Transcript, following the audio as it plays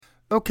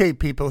Okay,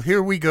 people,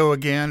 here we go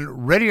again.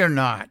 Ready or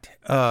not?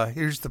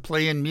 Here's the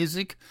play-in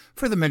music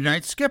for the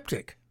Midnight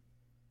Skeptic.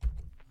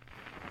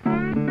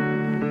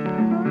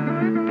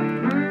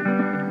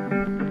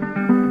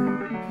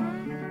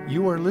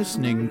 You are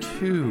listening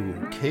to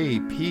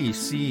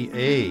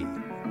KPCA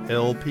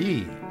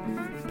LP,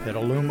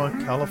 Petaluma,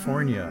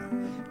 California,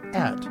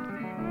 at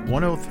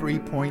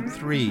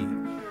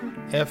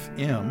 103.3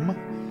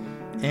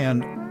 FM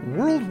and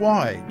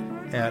worldwide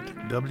at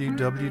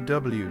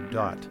www.kpca.fm.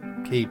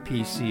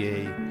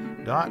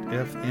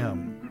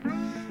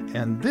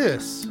 And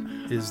this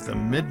is the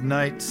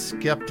Midnight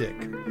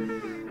Skeptic.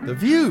 The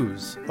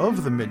views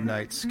of the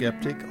Midnight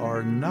Skeptic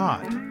are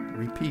not,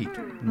 repeat,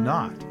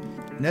 not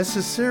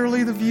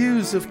necessarily the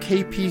views of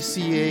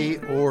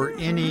KPCA or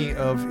any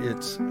of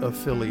its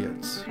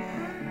affiliates.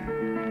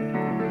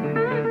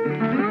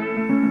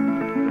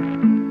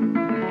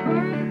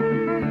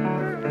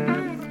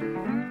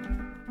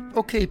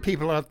 Okay,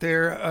 people out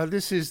there,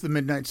 this is the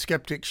Midnight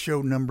Skeptic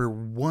show number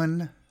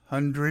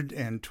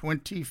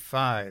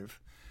 125.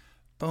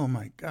 Oh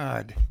my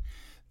God,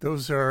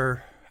 those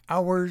are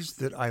hours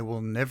that I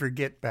will never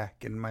get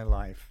back in my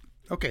life.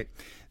 Okay,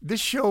 this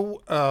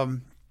show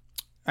I'm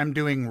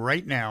doing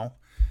right now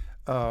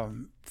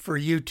for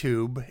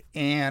YouTube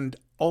and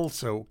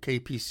also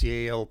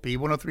KPCA LP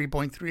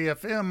 103.3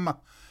 FM,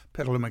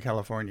 Petaluma,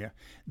 California.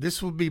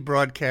 This will be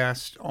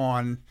broadcast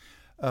on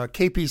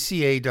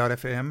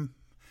kpca.fm.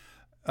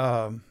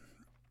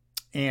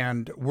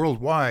 And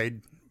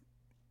worldwide,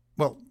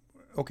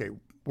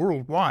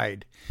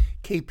 worldwide,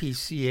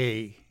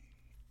 KPCA.FM,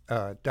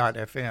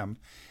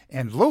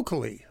 and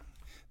locally,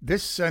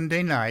 this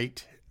Sunday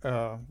night,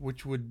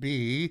 which would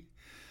be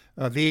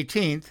the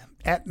 18th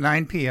at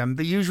 9 p.m.,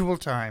 the usual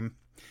time,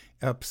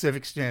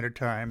 Pacific Standard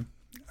Time.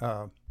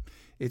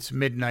 It's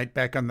midnight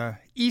back on the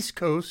East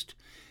Coast,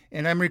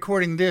 and I'm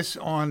recording this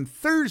on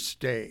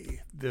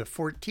Thursday, the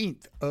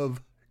 14th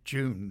of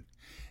June.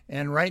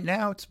 And right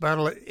now, it's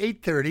about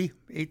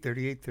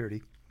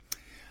 8:30.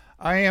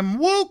 I am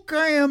woke.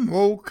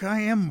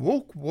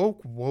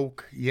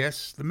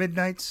 Yes, the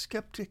Midnight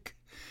Skeptic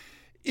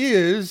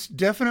is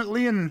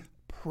definitely and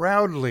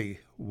proudly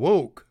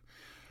woke.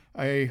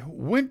 I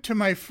went to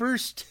my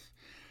first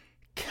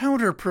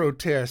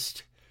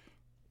counter-protest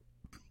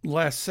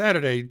last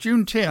Saturday,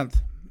 June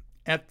 10th,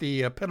 at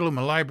the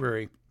Petaluma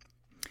Library.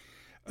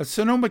 A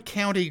Sonoma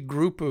County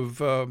group of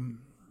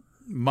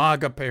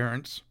MAGA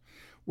parents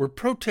were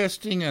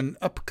protesting an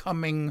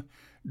upcoming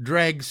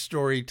drag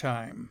story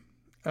time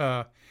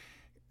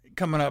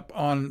coming up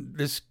on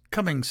this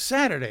coming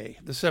Saturday,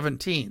 the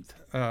 17th.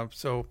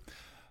 So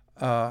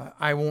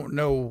I won't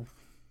know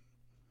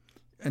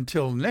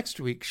until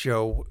next week's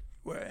show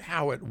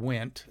how it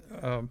went.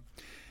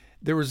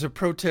 There was a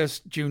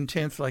protest June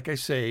 10th, like I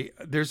say.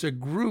 There's a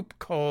group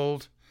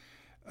called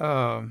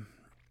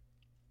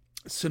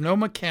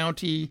Sonoma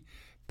County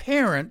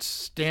Parents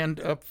Stand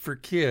Up for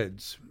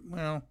Kids.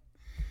 Well,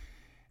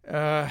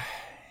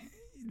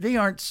 they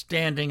aren't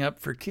standing up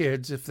for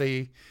kids if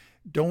they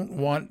don't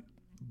want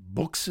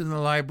books in the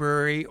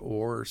library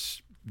or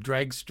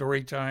drag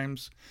story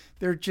times.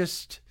 They're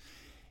just,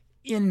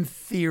 in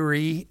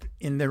theory,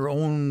 in their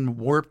own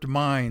warped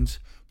minds,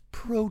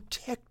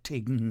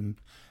 protecting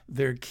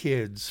their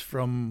kids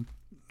from,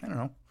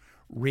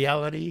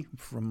 reality,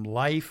 from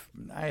life,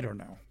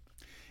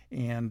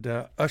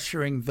 and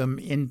ushering them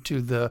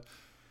into the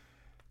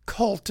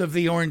cult of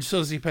the orange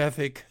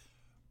sociopathic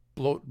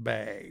bloat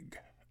bag.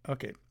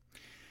 Okay.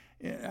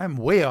 I'm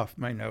way off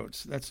my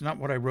notes. That's not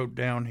what I wrote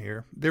down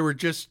here. There were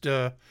just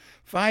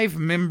 5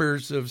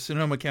 members of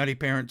Sonoma County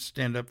Parents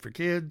Stand Up for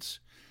Kids,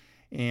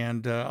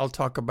 and I'll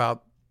talk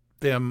about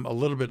them a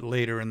little bit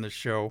later in the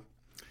show.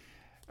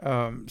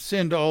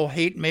 Send all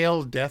hate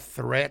mail, death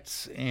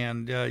threats,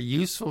 and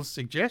useful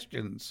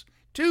suggestions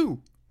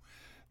to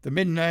the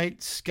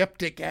Midnight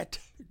Skeptic at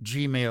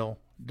gmail.com.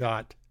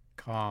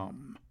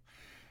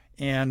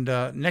 And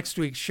next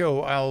week's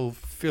show, I'll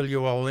fill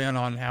you all in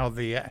on how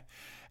the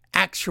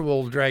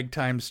actual drag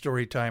time,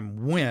 story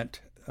time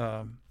went.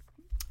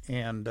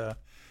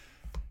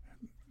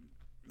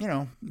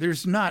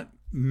 There's not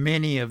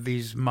many of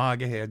these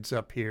MAGA heads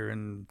up here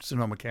in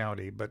Sonoma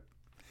County, but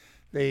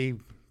they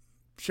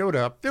showed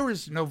up. There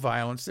was no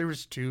violence. There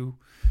was 2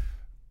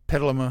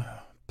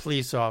 Petaluma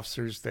police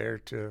officers there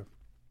to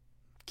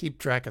keep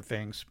track of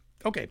things.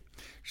 Okay,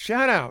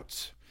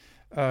 shout-outs.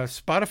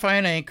 Spotify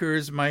and Anchor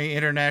is my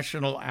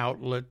international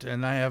outlet,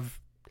 and I have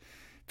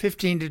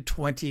 15 to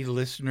 20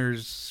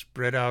 listeners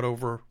spread out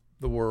over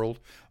the world.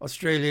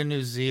 Australia,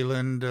 New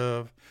Zealand,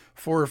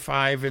 4 or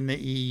 5 in the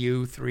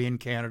EU, 3 in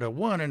Canada,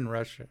 1 in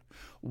Russia,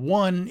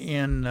 1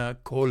 in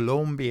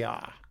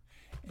Colombia,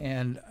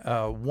 and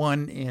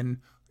 1 in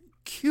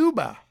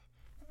Cuba.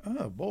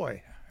 Oh,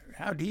 boy.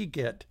 How'd he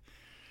get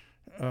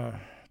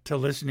to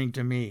listening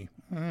to me?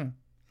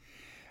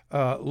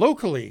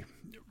 Locally,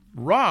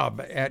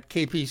 Rob at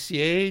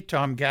KPCA,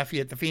 Tom Gaffey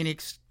at the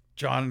Phoenix,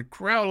 John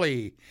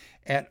Crowley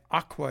at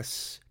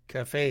Aquas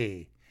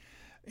Cafe,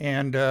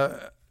 and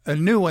a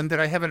new one that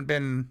I haven't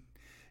been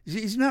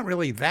He's not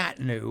really that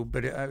new,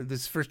 but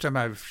this is the first time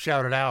I've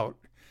shouted out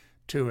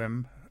to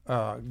him,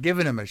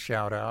 given him a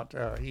shout out.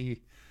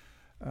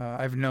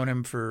 I've known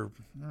him for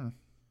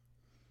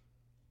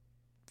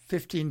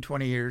 15,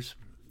 20 years.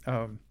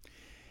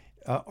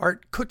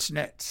 Art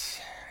Kutznets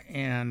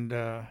and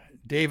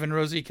Dave and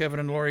Rosie, Kevin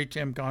and Lori,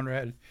 Tim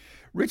Conrad,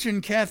 Rich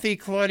and Kathy,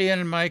 Claudia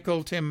and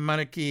Michael, Tim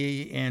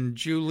Monarchy, and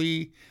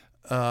Julie.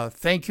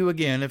 Thank you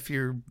again if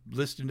you're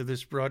listening to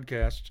this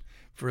broadcast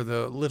for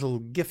the little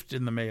gift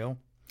in the mail.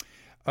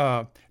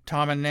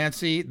 Tom and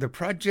Nancy, the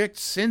Project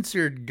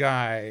Censored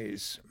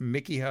guys,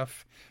 Mickey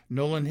Huff,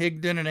 Nolan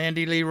Higdon, and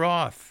Andy Lee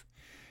Roth,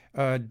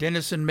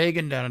 Dennis and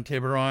Megan down in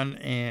Tiburon,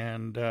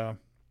 and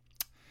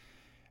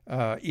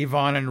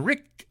Yvonne and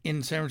Rick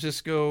in San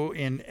Francisco,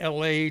 in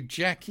L.A.,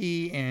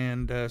 Jackie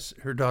and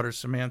her daughter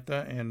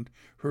Samantha and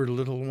her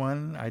little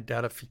one. I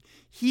doubt if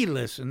he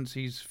listens.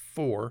 He's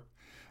 4.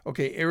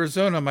 Okay,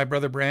 Arizona, my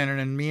brother Brandon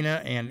and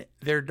Mina and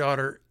their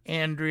daughter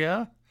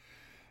Andrea.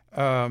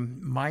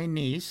 My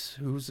niece,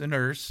 who's a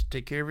nurse.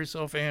 Take care of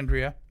yourself,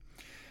 Andrea.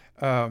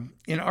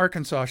 In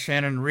Arkansas,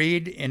 Shannon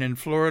Reed. And in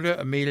Florida,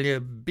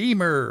 Amelia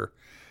Beamer.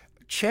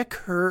 Check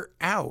her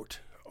out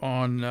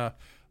on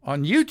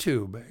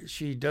YouTube.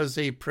 She does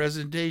a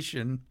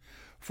presentation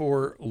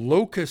for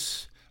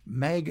Locus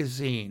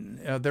Magazine.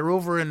 They're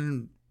over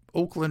in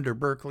Oakland or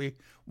Berkeley,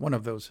 one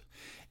of those.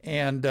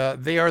 And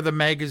they are the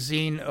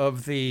magazine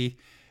of the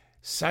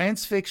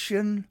science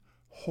fiction,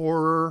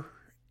 horror,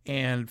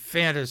 and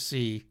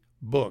fantasy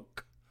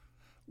book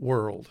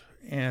world.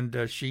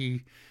 And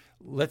she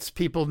lets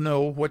people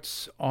know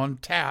what's on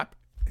tap,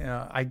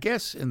 I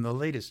guess, in the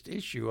latest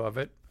issue of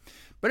it.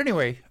 But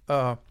anyway,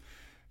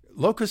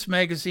 Locus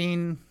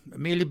Magazine,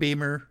 Amelia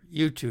Beamer,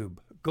 YouTube.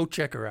 Go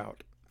check her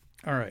out.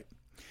 All right.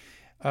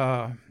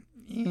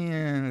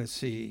 And let's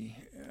see.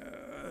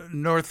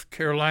 North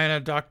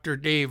Carolina, Dr.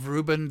 Dave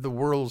Rubin, the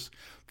world's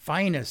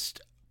finest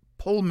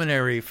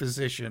pulmonary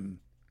physician.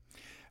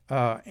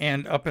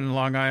 And up in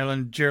Long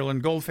Island,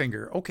 Geraldine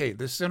Goldfinger. Okay,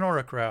 the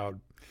Sonora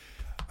crowd.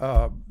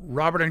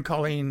 Robert and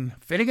Colleen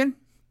Finnegan,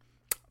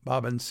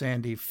 Bob and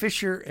Sandy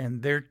Fisher,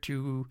 and their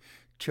 2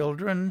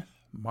 children,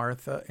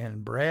 Martha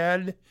and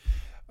Brad.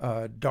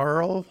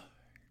 Darl,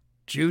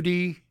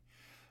 Judy,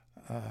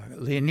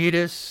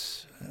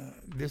 Leonidas.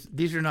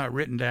 These are not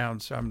written down,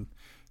 so I'm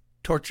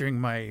torturing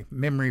my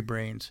memory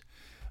brains.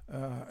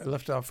 I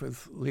left off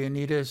with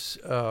Leonidas,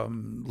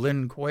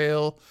 Lynn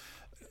Quayle,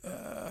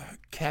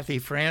 Kathy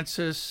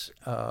Francis,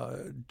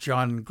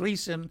 John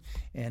Gleason,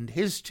 and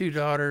his 2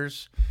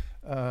 daughters,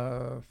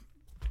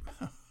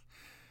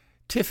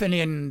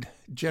 Tiffany and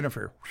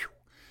Jennifer,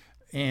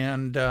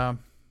 and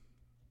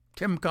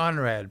Tim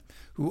Conrad,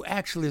 who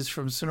actually is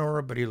from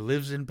Sonora, but he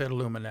lives in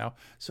Petaluma now,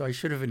 so I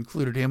should have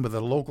included him with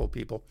the local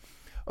people.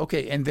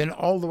 Okay, and then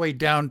all the way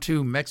down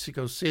to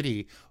Mexico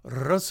City,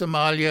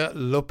 Rosamalia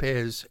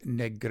Lopez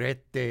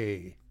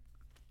Negrete.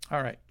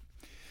 All right.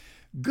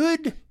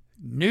 Good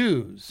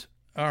news.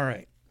 All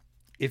right.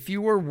 If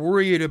you were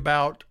worried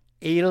about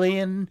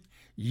alien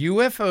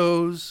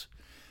UFOs,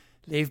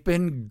 they've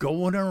been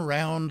going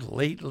around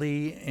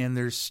lately, and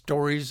there's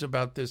stories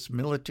about this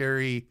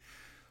military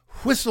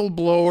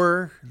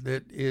whistleblower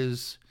that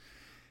is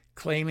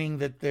claiming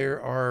that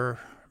there are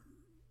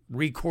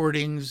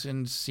recordings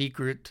and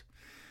secret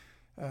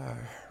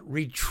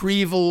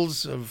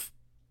retrievals of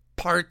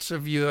parts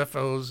of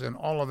UFOs and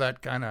all of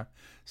that kind of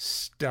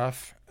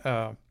stuff.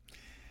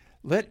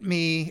 Let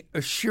me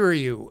assure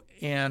you,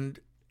 and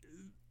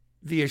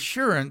the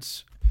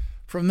assurance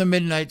from the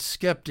Midnight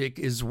Skeptic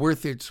is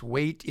worth its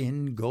weight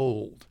in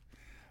gold.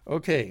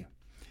 Okay.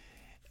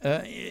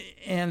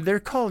 And they're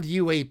called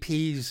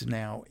UAPs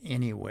now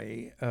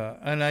anyway,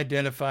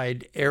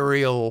 unidentified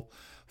aerial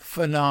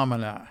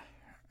phenomena.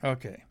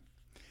 Okay.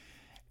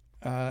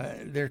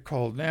 They're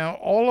called now.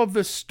 All of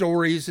the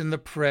stories in the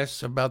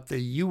press about the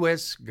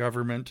U.S.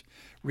 government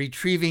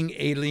retrieving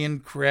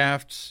alien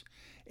crafts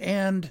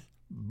and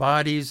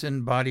bodies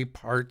and body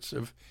parts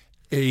of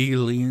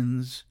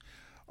aliens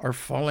are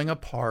falling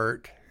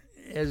apart,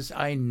 as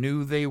I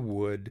knew they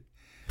would.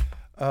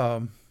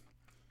 There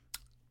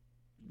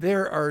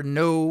are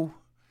no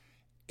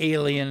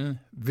alien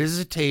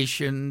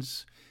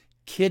visitations,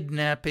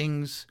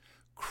 kidnappings,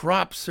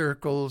 crop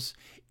circles,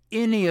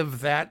 any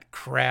of that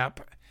crap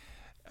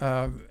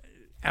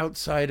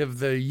outside of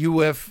the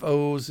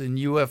UFOs and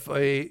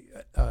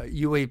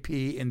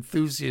UAP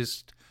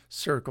enthusiast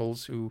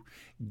circles who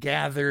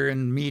gather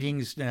in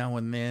meetings now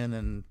and then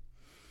and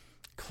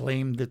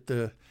claim that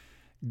the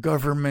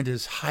government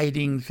is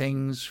hiding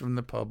things from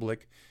the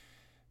public.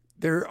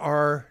 There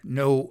are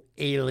no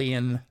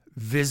alien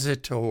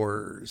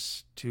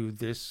visitors to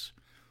this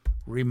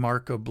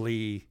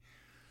remarkably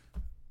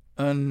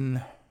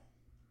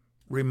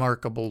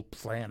unremarkable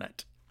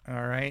planet.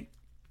 All right?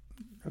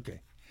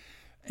 Okay.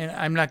 And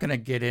I'm not going to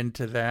get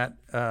into that.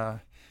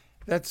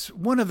 That's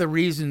one of the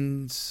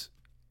reasons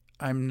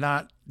I'm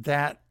not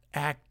that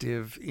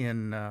active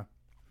in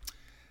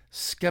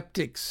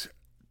skeptics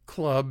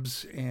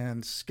clubs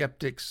and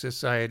skeptic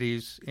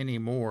societies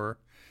anymore.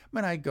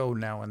 mean, I go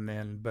now and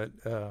then, but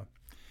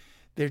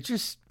they're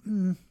just,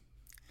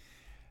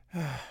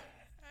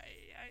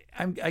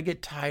 I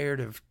get tired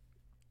of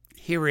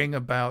hearing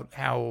about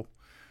how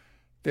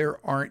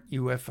there aren't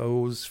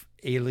UFOs,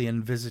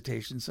 alien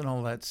visitations, and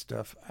all that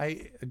stuff.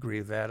 I agree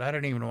with that. I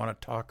don't even want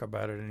to talk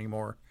about it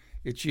anymore.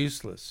 It's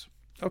useless.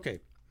 Okay,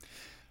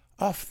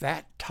 off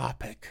that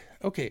topic.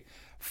 Okay,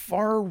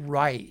 far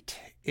right,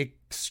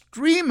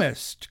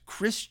 extremist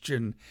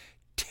Christian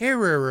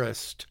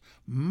terrorist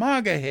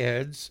MAGA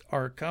heads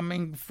are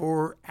coming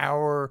for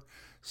our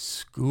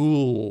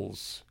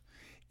schools.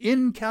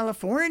 In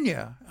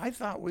California, I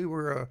thought we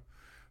were a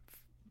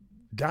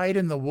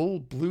dyed-in-the-wool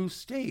blue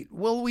state.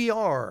 Well, we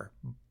are.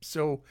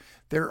 So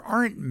there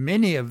aren't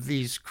many of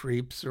these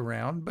creeps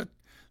around, but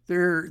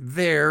they're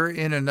there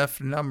in enough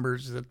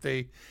numbers that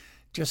they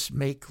just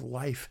make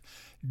life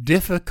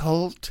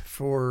difficult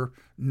for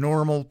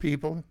normal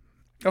people.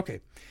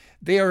 Okay.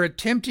 They are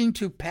attempting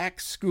to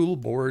pack school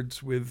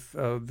boards with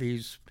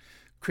these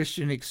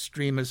Christian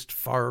extremist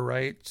far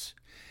rights.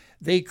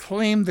 They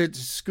claim that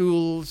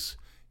schools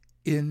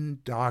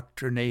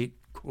indoctrinate,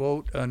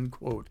 quote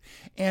unquote.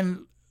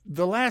 And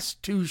the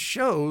last two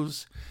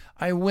shows,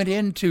 I went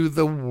into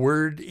the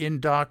word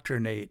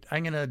indoctrinate.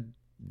 I'm going to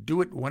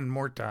do it one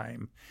more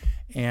time.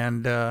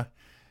 And,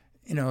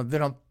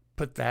 then I'll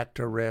put that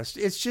to rest.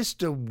 It's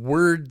just a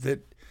word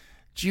that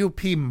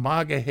GOP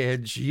MAGA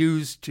heads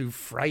use to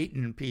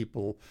frighten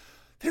people.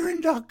 They're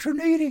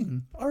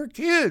indoctrinating our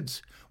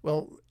kids.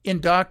 Well,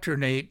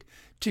 indoctrinate,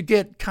 to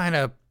get kind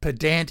of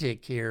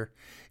pedantic here,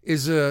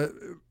 is a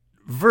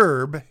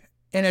verb,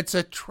 and it's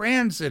a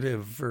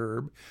transitive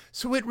verb,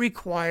 so it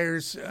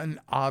requires an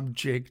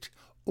object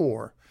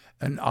or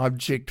an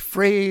object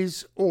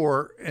phrase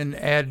or an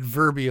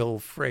adverbial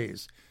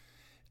phrase.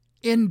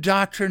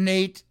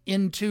 Indoctrinate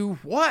into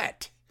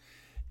what?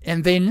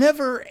 And they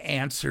never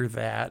answer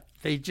that.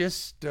 They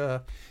just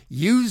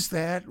use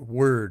that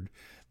word.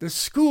 The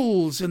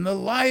schools and the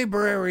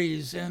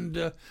libraries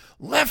and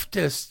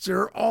leftists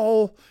are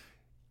all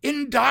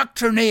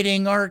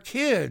indoctrinating our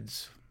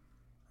kids.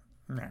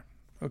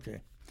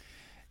 Okay.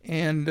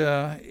 And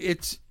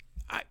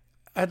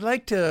I'd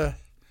like to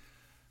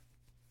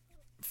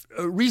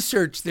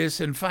research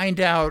this and find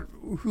out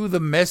who the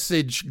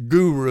message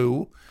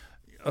guru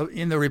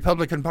in the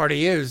Republican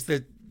Party is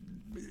that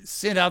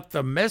sent out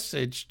the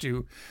message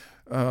to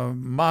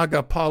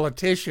MAGA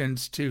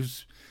politicians to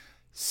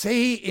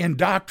say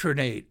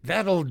indoctrinate.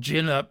 That'll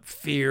gin up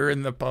fear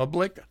in the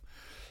public.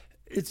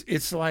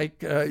 It's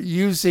like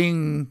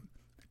using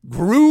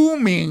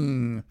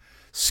grooming.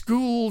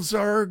 Schools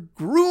are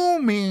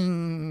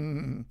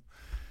grooming.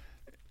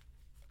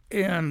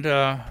 And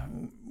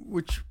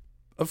which,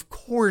 of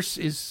course,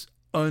 is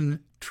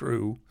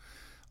untrue.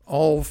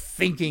 All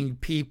thinking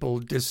people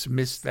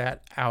dismiss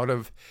that out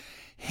of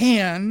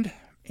hand.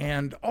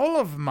 And all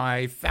of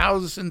my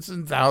thousands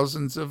and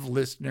thousands of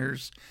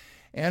listeners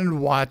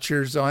and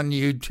watchers on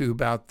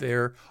YouTube out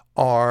there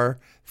are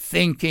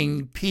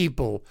thinking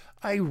people.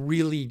 I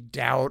really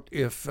doubt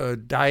if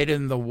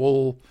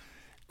dyed-in-the-wool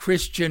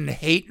Christian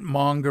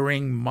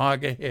hate-mongering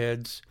MAGA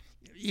heads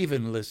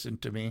even listen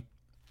to me.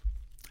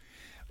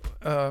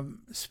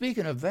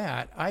 Speaking of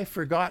that, I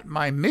forgot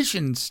my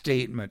mission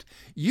statement.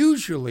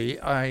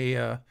 Usually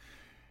I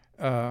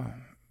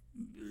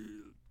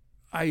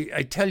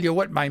tell you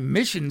what my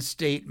mission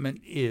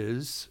statement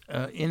is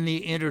in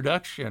the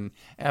introduction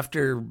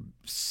after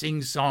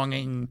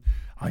sing-songing,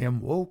 I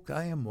am woke,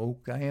 I am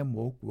woke, I am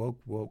woke,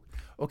 woke, woke.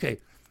 Okay,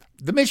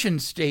 the mission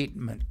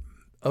statement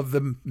of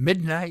the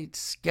Midnight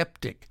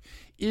Skeptic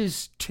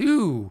is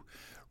to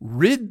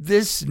rid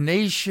this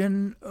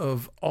nation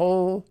of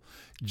all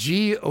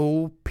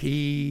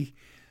GOP,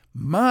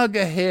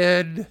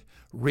 MAGA-head,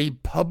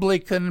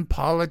 Republican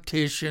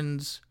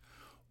politicians,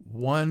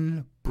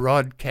 one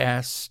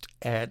broadcast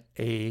at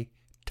a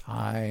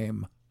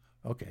time.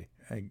 Okay,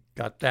 I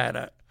got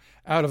that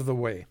out of the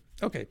way.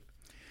 Okay,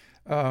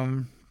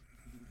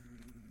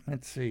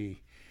 let's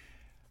see.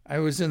 I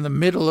was in the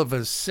middle of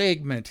a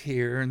segment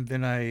here, and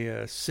then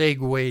I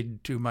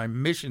segued to my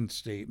mission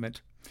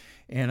statement,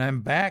 and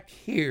I'm back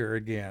here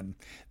again.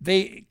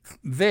 The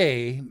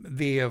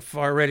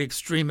far-right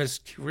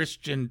extremist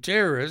Christian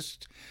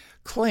terrorists,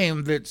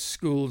 claim that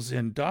schools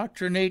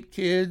indoctrinate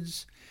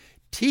kids,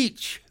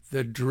 teach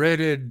the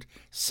dreaded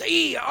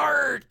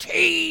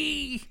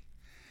CRT,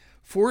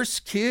 force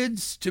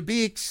kids to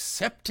be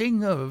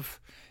accepting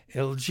of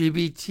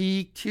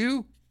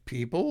LGBTQ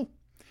people,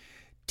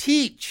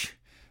 teach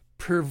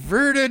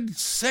perverted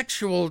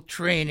sexual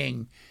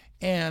training,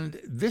 and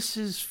this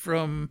is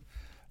from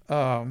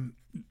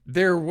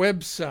their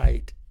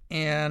website.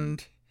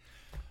 And,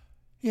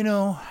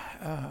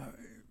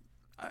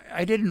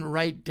 I didn't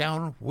write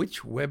down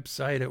which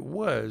website it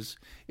was.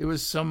 It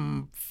was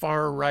some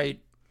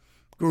far-right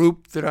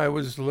group that I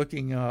was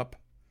looking up,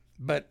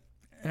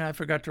 and I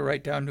forgot to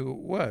write down who it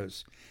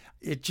was.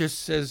 It just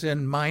says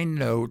in my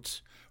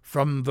notes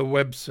from the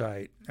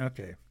website.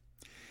 Okay.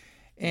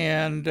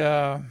 And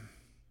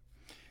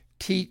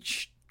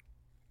teach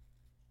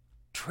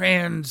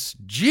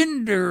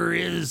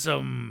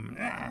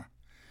transgenderism.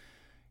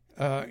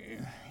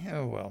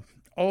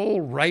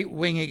 All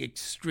right-wing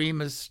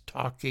extremist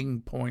talking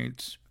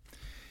points.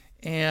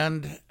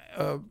 And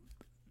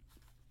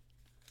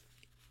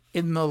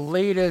in the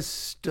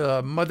latest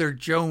Mother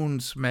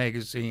Jones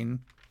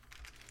magazine,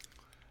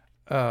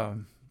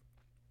 and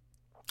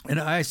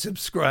I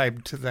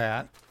subscribe to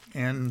that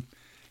and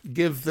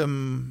give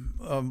them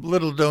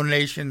little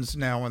donations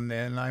now and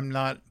then. I'm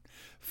not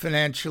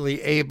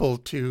financially able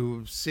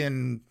to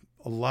send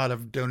a lot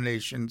of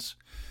donations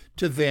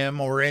to them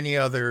or any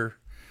other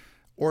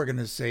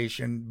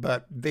organization,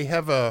 but they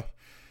have a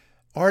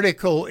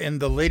article in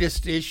the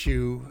latest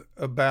issue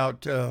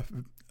about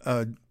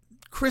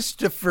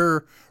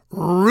Christopher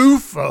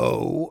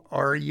Rufo,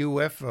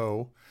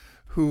 R-U-F-O,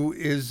 who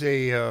is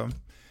a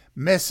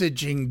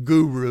messaging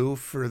guru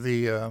for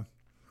the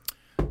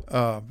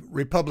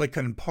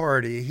Republican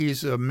Party.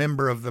 He's a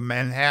member of the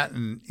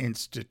Manhattan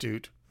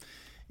Institute.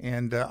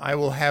 And I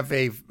will have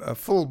a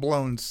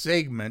full-blown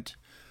segment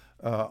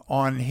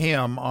on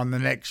him on the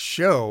next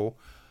show,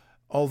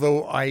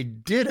 although I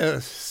did a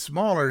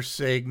smaller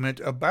segment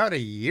about a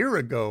year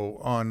ago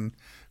on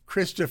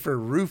Christopher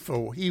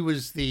Rufo. He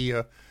was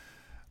the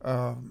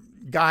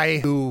guy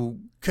who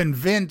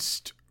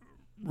convinced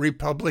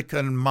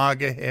Republican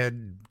MAGA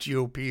head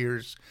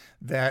GOPers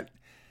that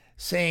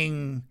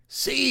saying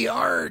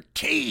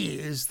CRT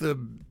is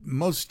the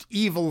most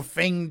evil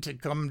thing to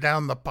come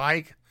down the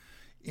pike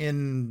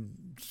in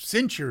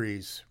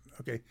centuries.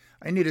 Okay,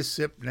 I need a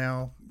sip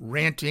now.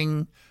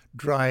 Ranting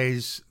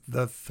dries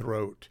the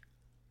throat.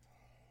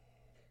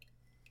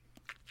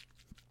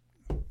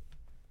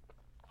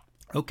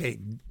 Okay,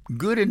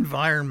 good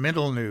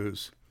environmental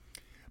news.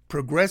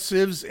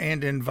 Progressives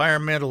and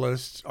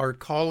environmentalists are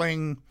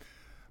calling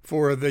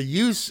for the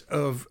use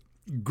of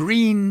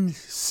green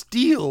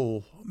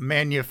steel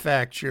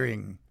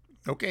manufacturing.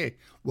 Okay,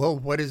 well,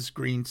 what is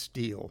green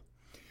steel?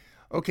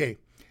 Okay,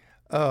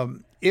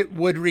 it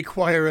would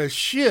require a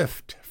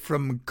shift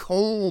from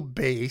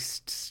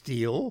coal-based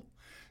steel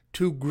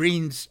to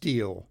green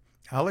steel.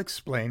 I'll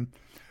explain.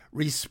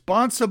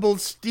 Responsible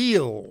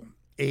Steel,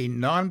 a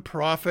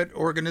nonprofit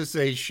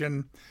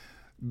organization,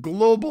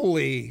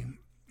 globally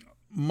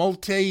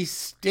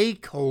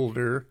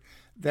multi-stakeholder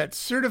that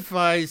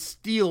certifies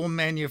steel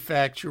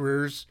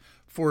manufacturers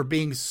for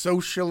being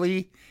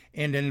socially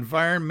and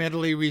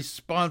environmentally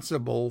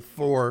responsible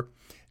for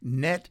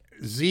net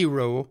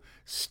zero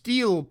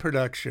steel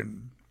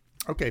production.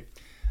 Okay.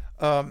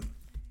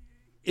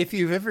 If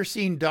you've ever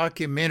seen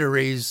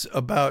documentaries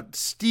about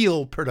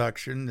steel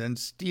production and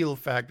steel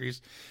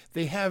factories,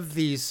 they have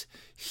these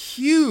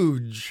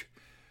huge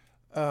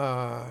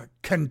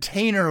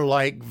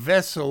container-like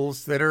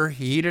vessels that are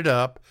heated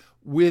up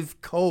with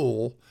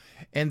coal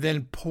and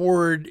then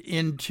poured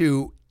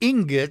into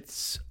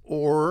ingots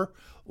or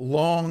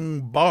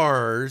long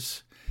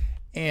bars.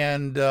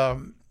 And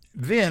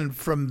then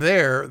from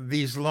there,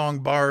 these long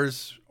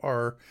bars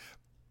are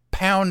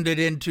pounded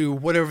into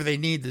whatever they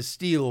need the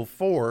steel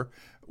for,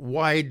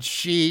 wide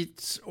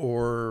sheets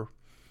or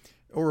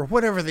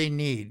whatever they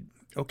need,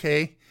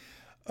 okay?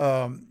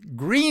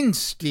 Green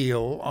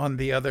steel, on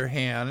the other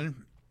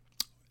hand,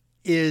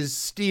 is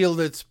steel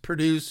that's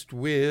produced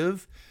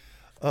with,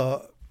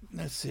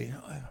 let's see,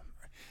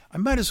 I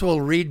might as well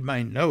read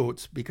my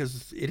notes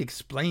because it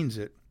explains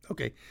it.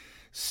 Okay,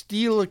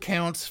 steel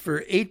accounts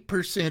for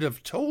 8%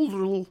 of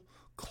total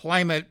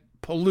climate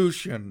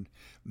pollution,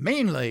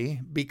 mainly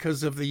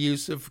because of the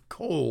use of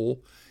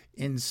coal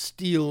in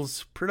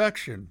steel's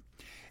production.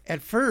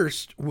 At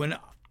first, when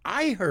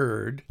I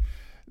heard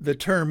the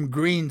term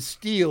green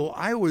steel,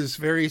 I was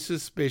very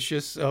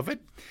suspicious of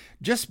it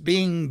just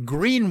being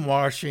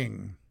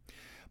greenwashing.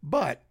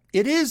 But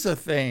it is a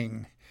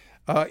thing.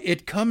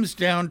 It comes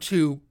down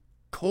to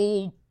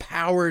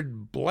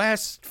coal-powered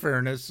blast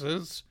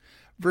furnaces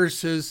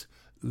versus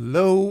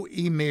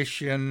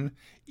low-emission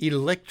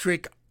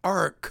electric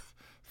arc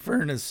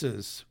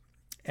furnaces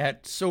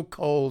at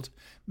so-called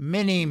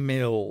mini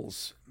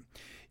mills.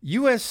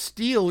 U.S.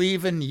 Steel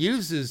even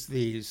uses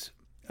these.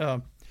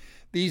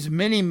 These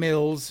mini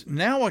mills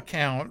now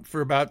account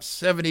for about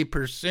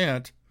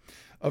 70%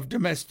 of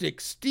domestic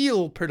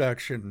steel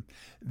production.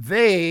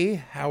 They,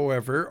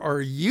 however,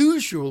 are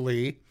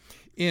usually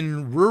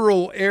in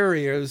rural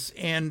areas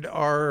and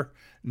are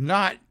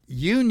not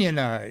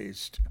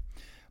unionized.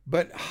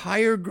 But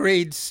higher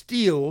grade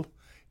steel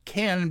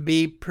can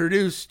be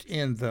produced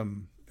in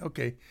them.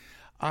 Okay,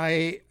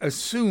 I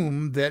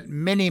assume that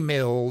mini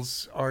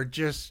mills are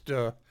just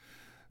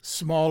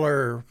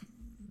smaller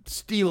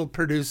steel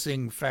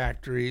producing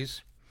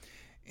factories.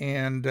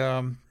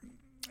 And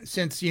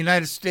since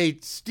United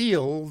States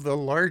Steel, the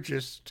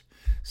largest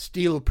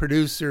steel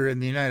producer in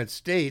the United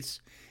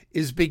States,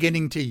 is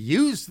beginning to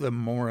use them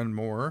more and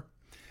more,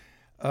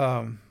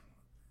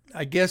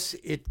 I guess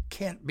it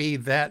can't be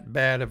that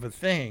bad of a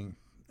thing.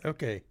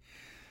 Okay.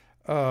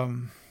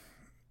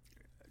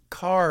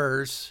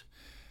 Cars,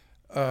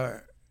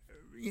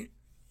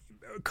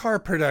 car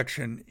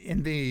production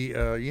in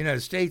the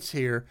United States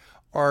here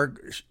are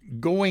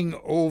going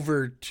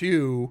over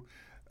to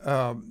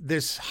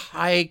this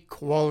high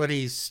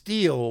quality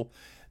steel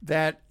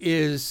that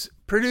is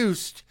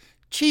produced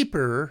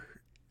cheaper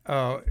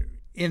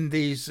in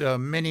these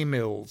mini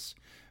mills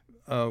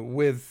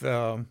with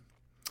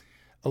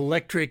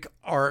electric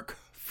arc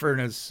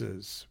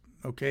furnaces.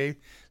 Okay,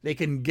 they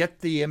can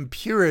get the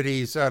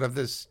impurities out of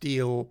the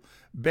steel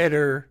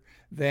better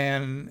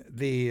than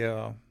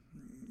the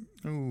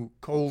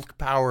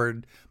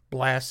coal-powered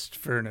blast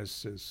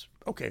furnaces.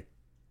 Okay,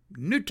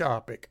 new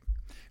topic.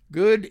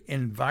 Good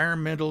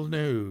environmental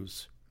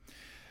news.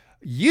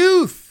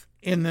 Youth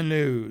in the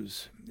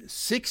news.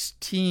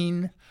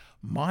 16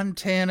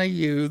 Montana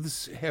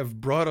youths have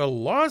brought a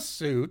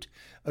lawsuit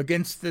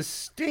against the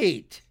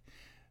state.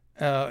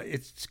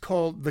 It's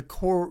called the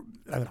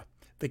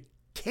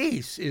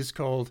case is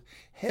called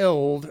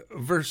Held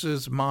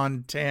versus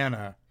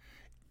Montana,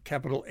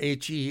 capital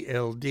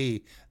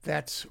HELD.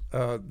 That's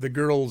the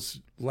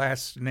girl's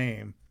last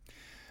name.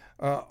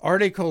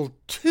 Article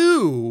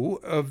 2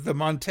 of the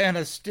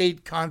Montana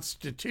State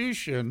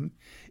Constitution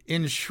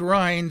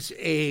enshrines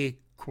a,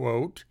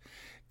 quote,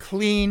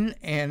 clean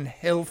and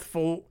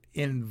healthful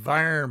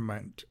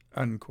environment,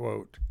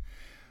 unquote.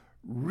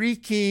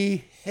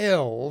 Rikki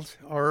Held,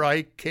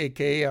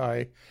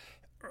 R-I-K-K-I,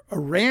 a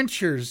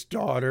rancher's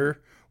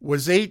daughter,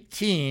 was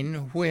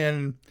 18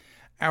 when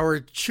our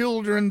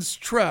Children's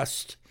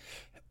Trust,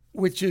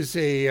 which is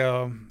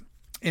a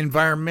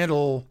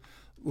environmental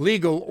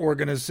legal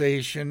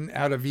organization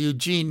out of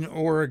Eugene,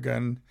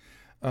 Oregon,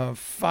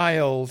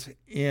 filed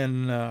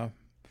in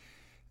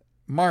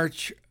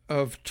March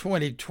of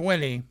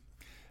 2020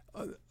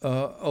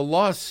 a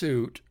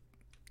lawsuit.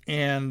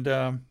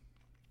 And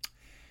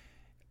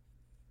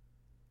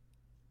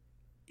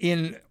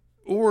in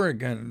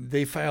Oregon,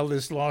 they filed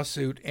this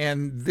lawsuit,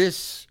 and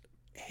this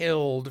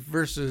Held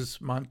versus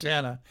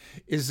Montana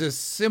is a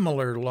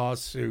similar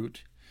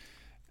lawsuit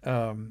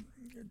to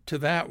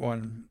that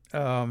one.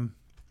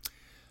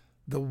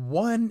 The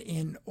one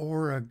in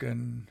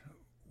Oregon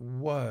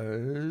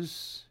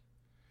was,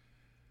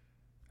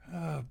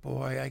 oh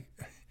boy,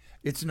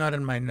 it's not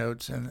in my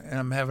notes, and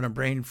I'm having a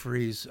brain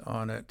freeze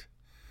on it.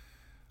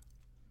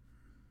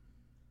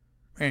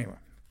 Anyway,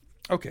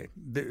 okay.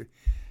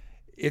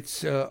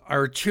 It's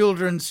our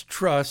Children's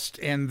Trust,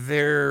 and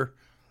their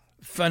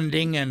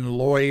funding and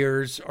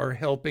lawyers are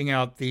helping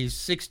out these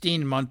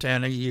 16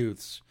 Montana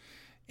youths.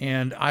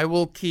 And I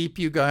will keep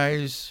you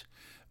guys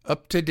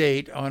up to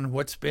date on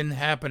what's been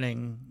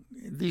happening.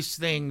 These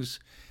things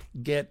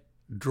get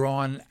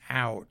drawn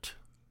out.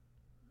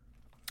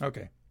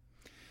 Okay.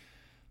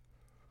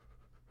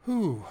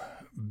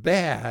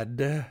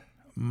 Bad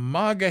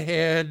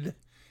MAGA-head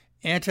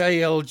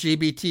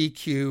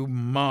anti-LGBTQ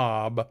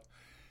mob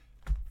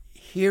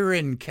here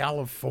in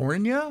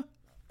California?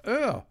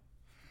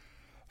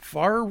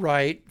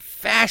 Far-right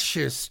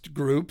fascist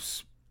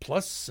groups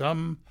plus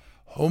some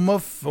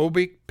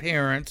homophobic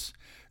parents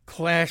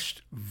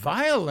clashed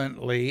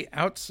violently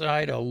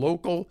outside a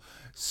local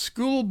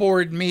school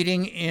board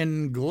meeting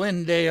in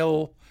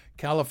Glendale,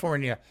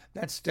 California.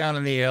 That's down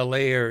in the LA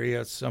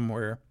area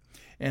somewhere.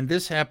 And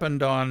this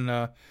happened on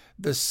the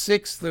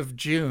 6th of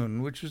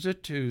June, which was a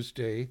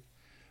Tuesday,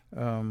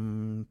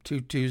 2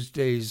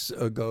 Tuesdays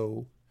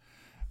ago.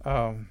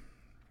 The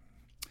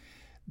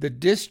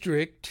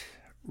district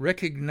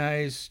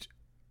recognized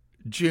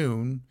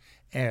June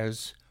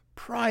as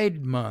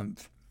Pride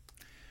Month.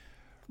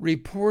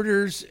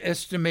 Reporters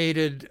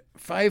estimated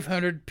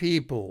 500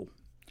 people,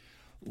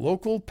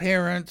 local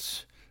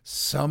parents,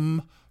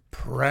 some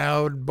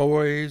proud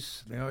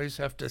boys. They always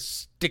have to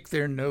stick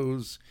their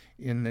nose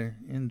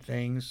in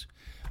things,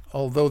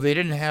 although they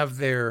didn't have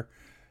their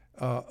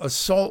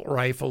assault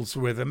rifles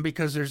with them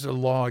because there's a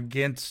law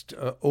against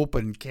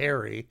open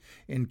carry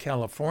in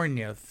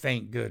California,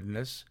 thank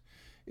goodness.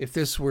 If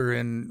this were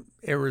in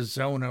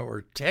Arizona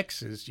or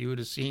Texas, you would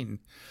have seen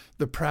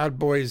the Proud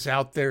Boys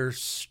out there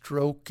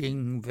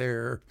stroking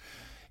their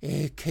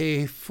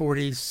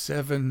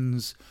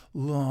AK-47s,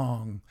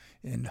 long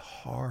and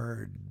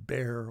hard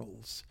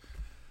barrels,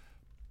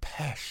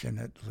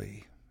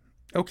 passionately.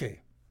 Okay.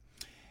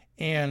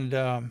 And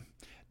there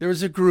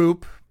was a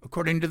group,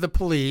 according to the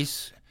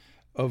police,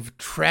 of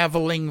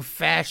traveling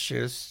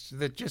fascists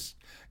that just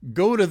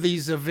go to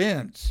these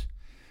events.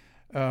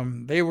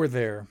 They were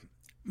there.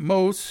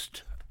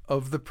 Most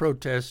of the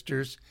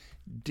protesters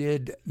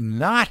did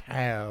not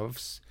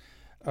have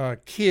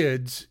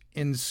kids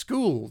in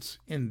schools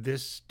in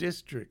this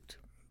district,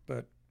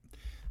 but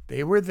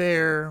they were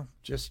there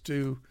just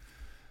to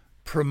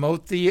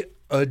promote the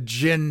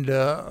agenda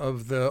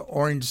of the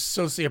orange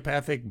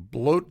sociopathic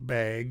bloat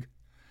bag.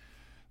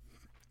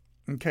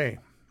 Okay.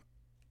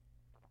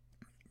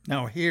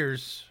 Now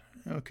here's,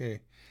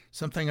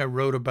 something I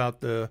wrote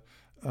about the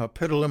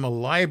Petaluma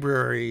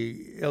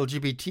Library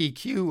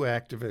LGBTQ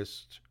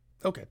activists.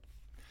 Okay.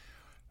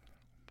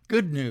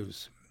 Good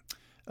news.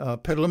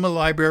 Petaluma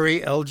Library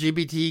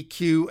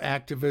LGBTQ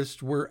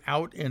activists were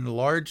out in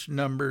large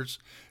numbers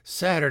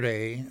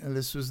Saturday, and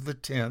this was the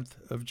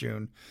 10th of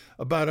June.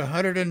 About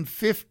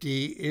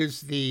 150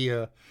 is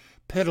the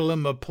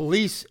Petaluma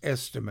police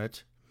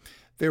estimate.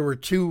 There were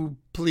 2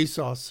 police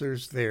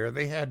officers there.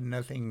 They had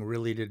nothing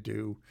really to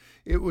do.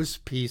 It was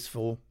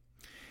peaceful.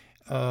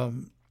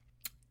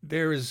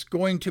 There is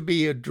going to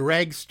be a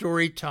drag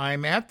story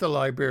time at the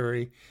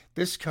library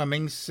this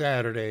coming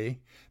Saturday,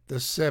 the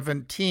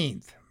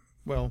 17th.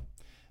 Well,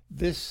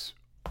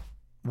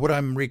 what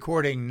I'm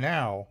recording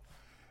now,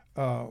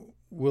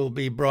 will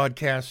be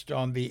broadcast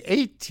on the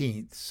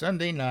 18th,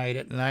 Sunday night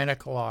at 9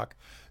 o'clock.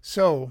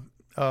 So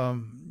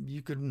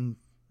you can,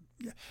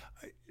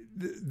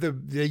 the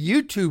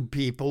YouTube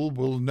people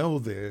will know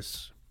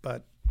this,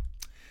 but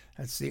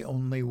that's the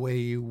only way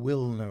you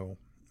will know.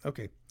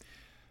 Okay.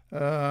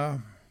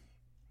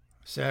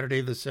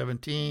 Saturday the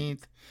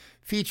 17th,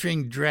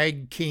 featuring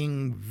drag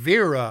king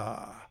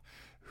Vera,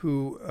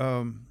 who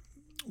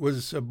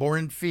was a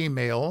born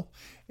female,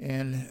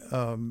 and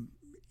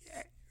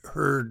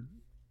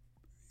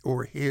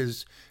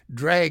his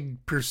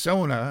drag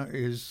persona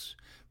is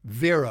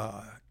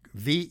Vera,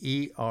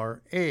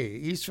 V-E-R-A.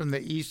 He's from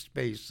the East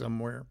Bay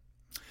somewhere.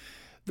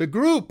 The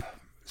group,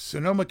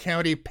 Sonoma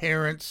County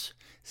Parents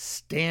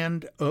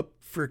Stand Up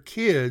for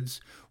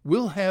Kids,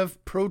 will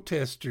have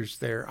protesters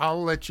there.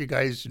 I'll let you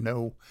guys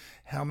know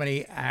how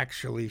many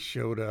actually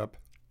showed up.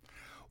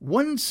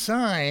 One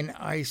sign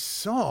I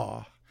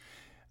saw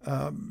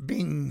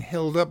being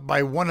held up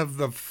by one of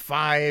the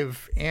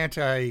 5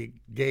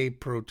 anti-gay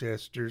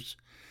protesters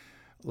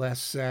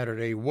last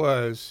Saturday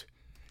was,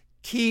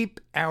 "Keep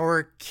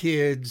our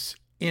kids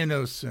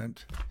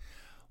innocent."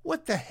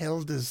 What the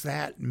hell does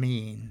that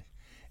mean?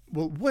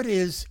 Well, what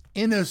is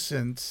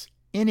innocence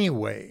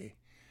anyway?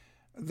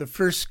 The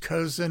first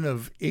cousin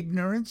of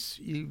ignorance?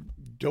 You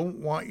don't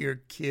want your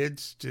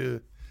kids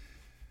to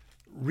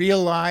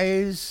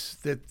realize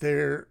that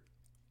there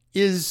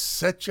is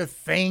such a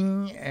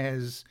thing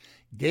as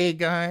gay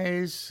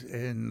guys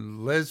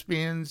and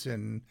lesbians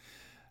and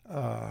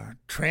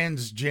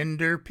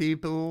transgender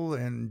people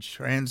and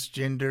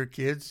transgender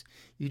kids.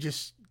 You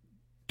just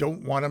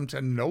don't want them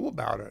to know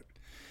about it.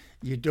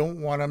 You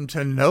don't want them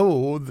to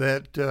know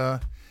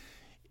that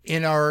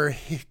in our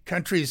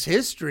country's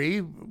history,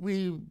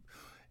 we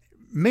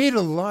made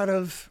a lot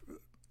of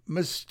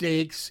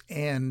mistakes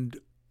and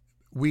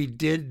we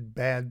did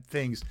bad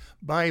things.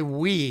 By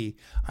we,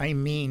 I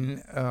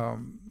mean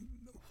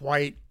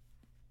white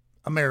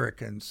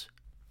Americans,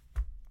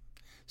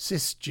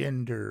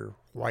 cisgender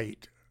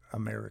white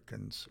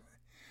Americans.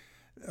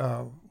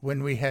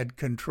 When we had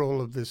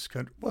control of this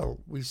country, well,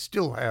 we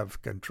still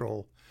have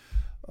control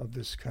of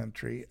this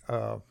country.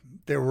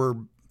 There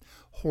were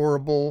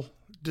horrible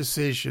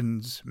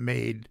decisions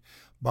made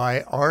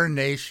by our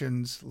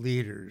nation's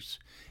leaders,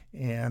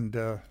 and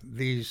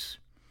these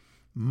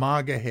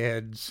MAGA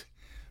heads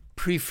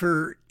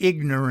prefer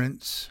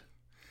ignorance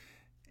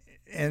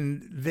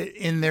and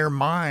in their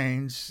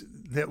minds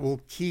that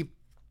will keep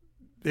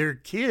their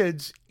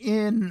kids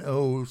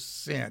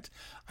innocent.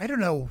 I don't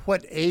know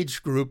what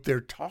age group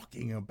they're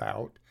talking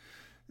about.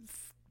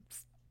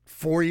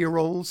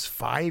 4-year-olds,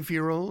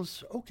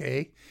 5-year-olds?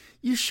 Okay.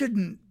 You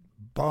shouldn't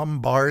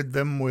bombard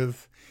them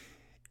with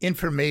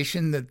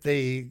information that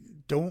they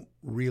don't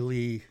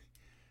really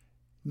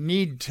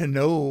need to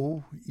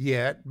know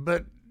yet.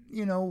 But,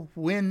 you know,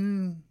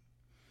 when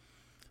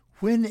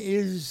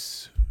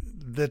is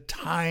the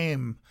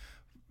time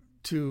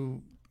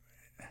to,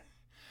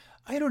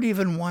 I don't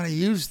even want to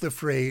use the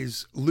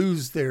phrase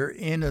lose their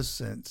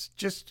innocence.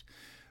 Just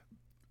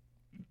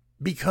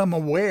become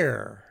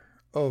aware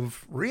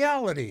of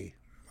reality.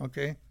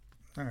 Okay?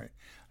 All right.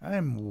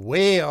 I'm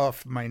way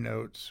off my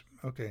notes.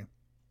 Okay.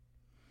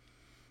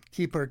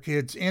 Keep our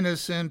kids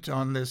innocent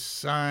on this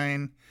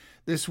sign.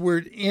 This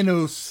word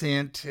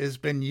innocent has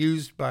been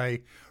used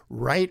by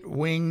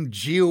right-wing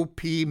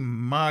GOP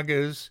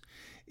MAGAs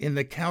in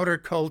the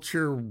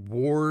counterculture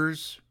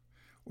wars,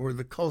 or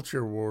the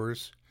culture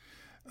wars,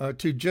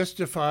 to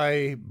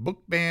justify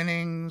book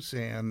bannings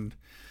and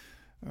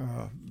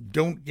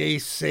don't gay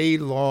say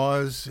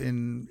laws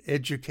in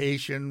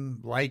education,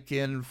 like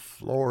in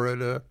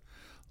Florida,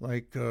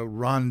 like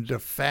Ron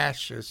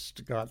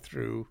DeFascist got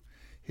through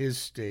his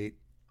state.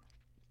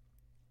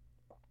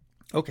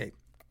 Okay,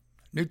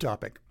 new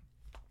topic.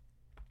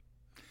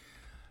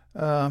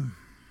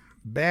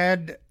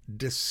 Bad,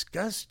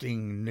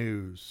 disgusting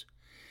news.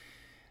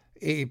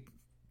 A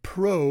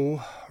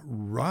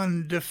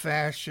pro-Ron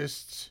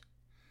DeFascists,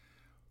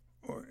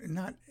 or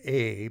not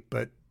a,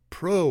 but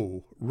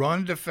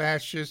pro-Ron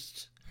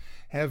DeFascists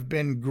have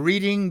been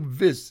greeting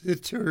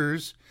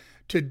visitors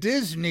to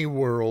Disney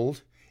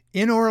World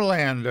in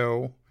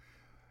Orlando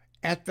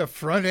at the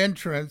front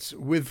entrance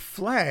with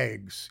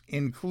flags,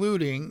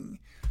 including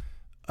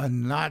a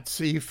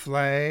Nazi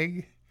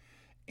flag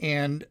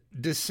and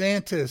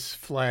DeSantis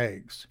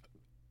flags.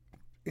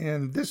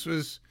 And this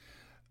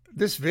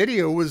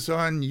video was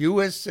on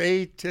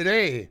USA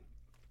Today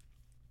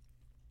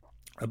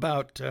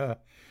about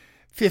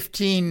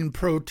 15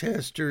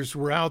 protesters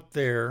were out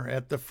there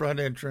at the front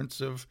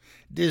entrance of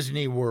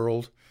Disney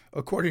World,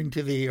 according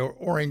to the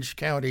Orange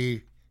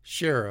County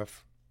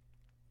sheriff.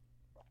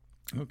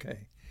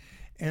 Okay.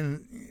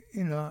 And,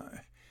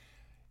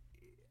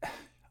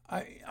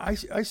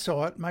 I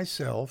saw it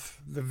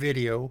myself, the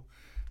video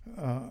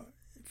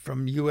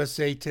from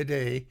USA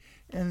Today,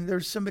 and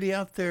there's somebody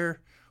out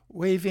there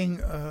waving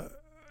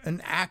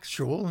an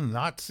actual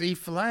Nazi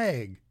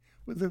flag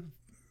with the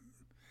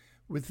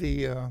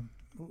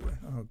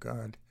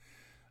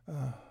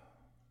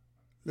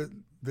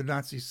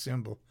Nazi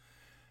symbol.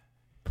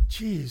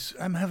 Geez,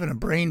 I'm having a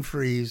brain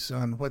freeze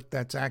on what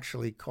that's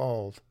actually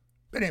called.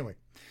 But anyway,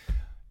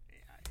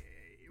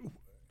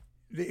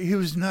 he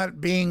was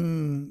not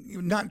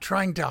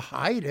trying to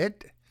hide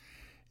it.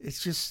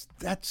 It's just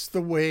that's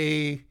the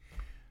way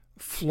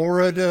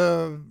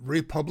Florida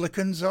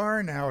Republicans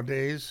are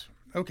nowadays.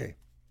 Okay.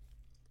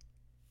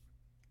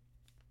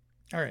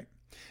 All right.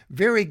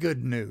 Very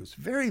good news.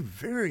 Very,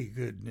 very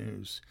good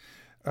news.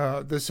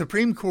 The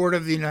Supreme Court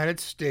of the United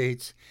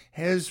States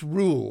has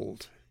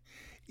ruled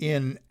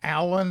in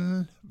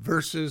Allen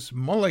versus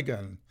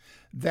Mulligan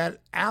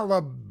that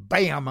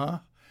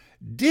Alabama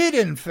did,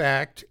 in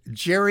fact,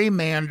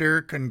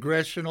 gerrymander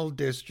congressional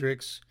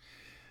districts,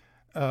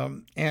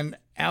 and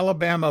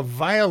Alabama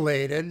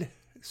violated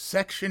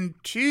Section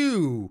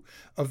 2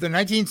 of the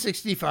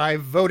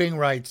 1965 Voting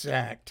Rights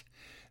Act.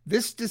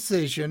 This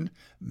decision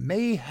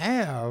may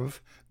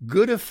have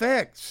good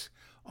effects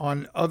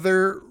on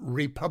other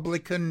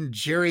Republican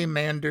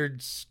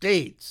gerrymandered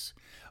states.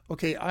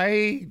 Okay,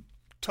 I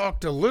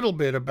talked a little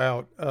bit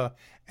about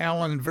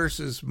Allen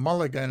versus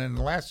Mulligan in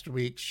last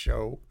week's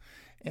show,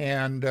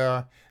 and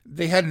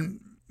they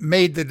hadn't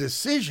made the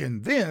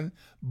decision then,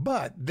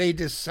 but they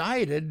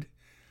decided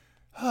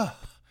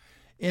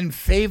in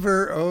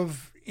favor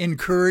of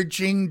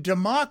encouraging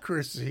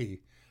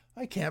democracy.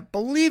 I can't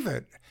believe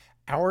it.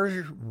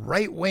 Our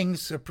right-wing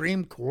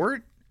Supreme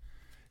Court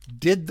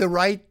did the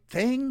right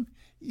thing?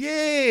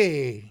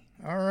 Yay!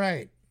 All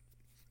right.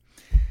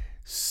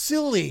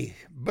 Silly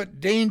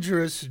but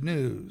dangerous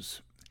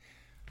news.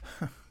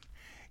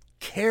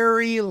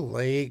 Kari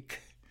Lake,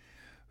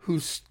 who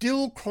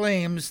still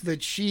claims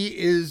that she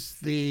is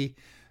the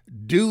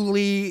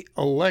duly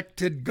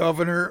elected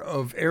governor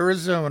of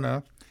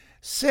Arizona,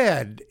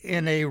 said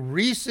in a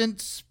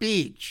recent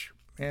speech,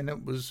 and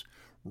it was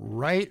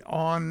right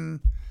on,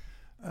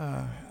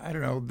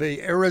 the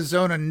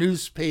Arizona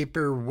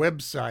newspaper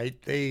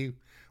website, they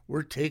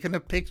were taking a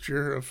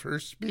picture of her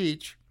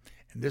speech,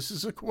 and this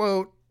is a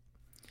quote: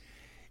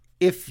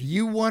 "If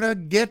you want to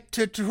get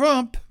to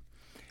Trump,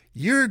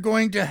 you're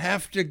going to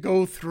have to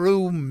go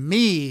through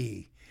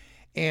me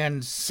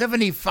and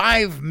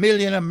 75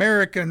 million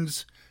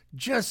Americans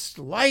just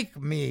like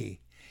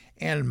me,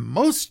 and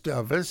most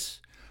of us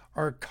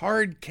are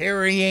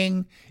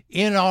card-carrying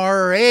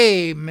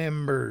NRA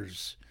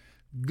members.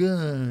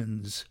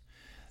 Guns.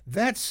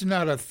 That's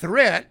not a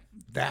threat.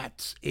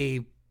 That's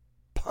a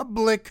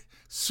public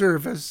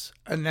service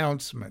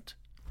announcement."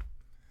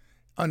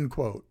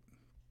 Unquote.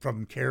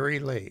 From Kari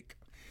Lake.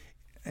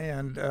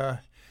 And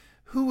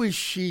who is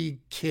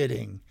she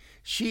kidding?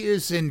 She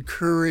is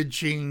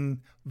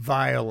encouraging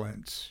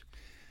violence.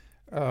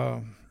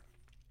 I'm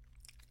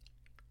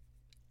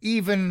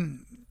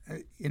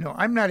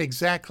not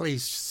exactly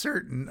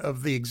certain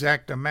of the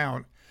exact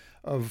amount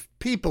of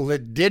people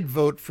that did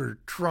vote for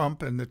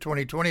Trump in the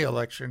 2020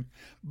 election,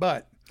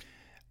 but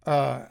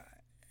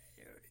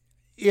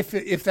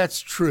if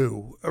that's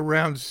true,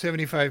 around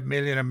 75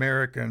 million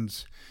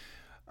Americans,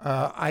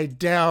 I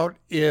doubt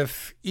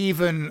if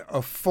even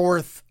a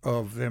fourth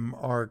of them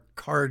are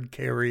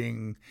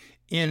card-carrying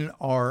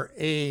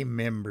NRA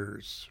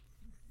members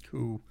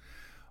who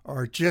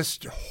are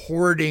just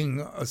hoarding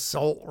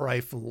assault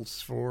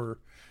rifles for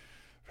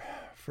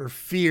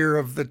fear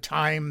of the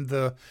time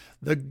the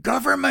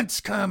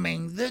government's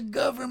coming. The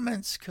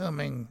government's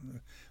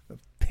coming. The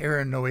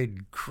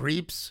paranoid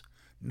creeps.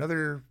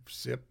 Another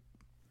sip.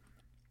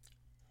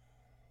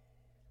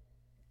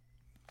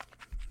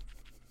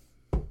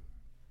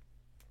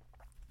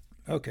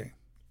 Okay.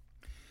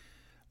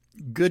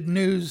 Good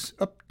news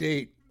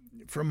update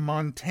from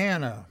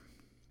Montana.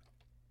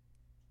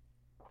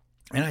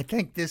 And I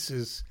think this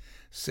is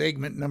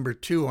segment number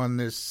 2 on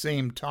this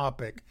same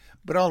topic,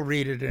 but I'll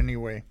read it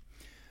anyway.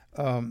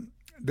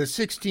 The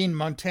 16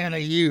 Montana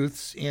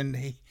youths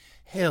in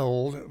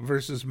Held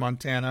versus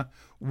Montana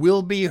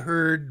will be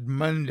heard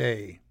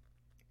Monday,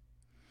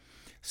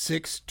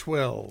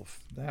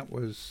 6/12. That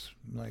was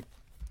like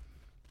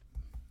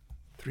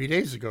 3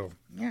 days ago.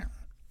 Yeah.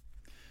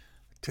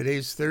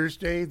 Today's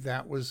Thursday.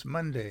 That was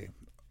Monday.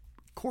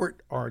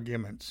 Court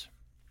arguments.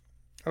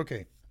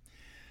 Okay.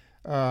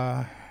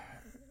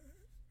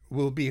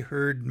 Will be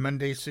heard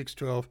Monday,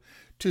 6/12,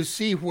 to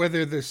see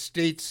whether the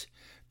state's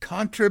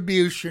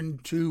contribution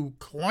to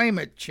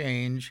climate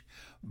change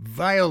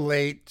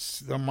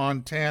violates the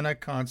Montana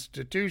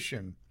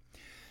Constitution.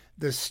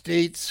 The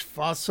state's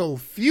fossil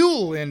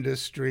fuel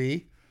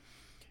industry,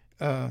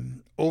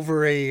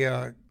 over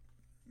a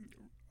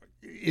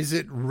Is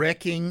it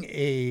wrecking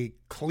a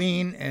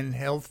clean and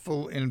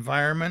healthful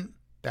environment?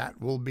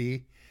 That will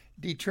be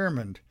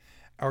determined.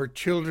 Our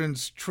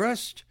children's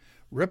trust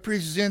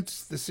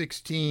represents the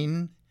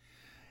 16,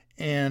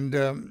 and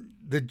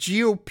the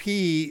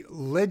GOP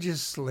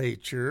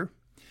legislature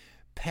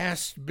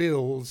passed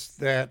bills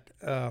that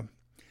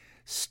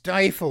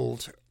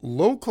stifled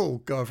local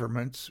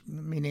governments,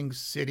 meaning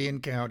city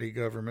and county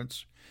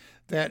governments,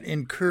 that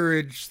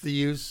encouraged the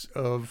use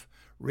of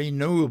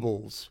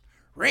renewables.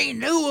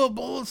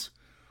 Renewables?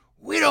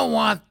 We don't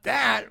want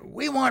that.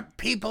 We want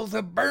people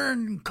to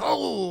burn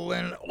coal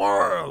and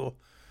oil.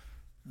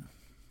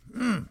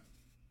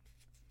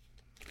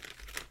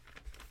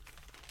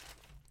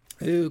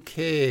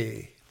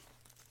 Okay.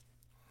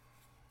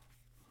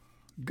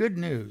 Good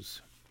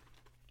news.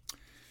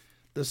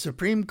 The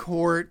Supreme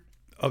Court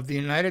of the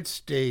United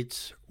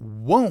States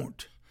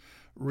won't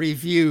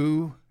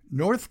review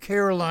North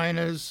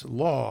Carolina's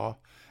law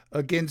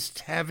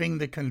against having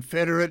the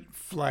Confederate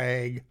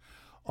flag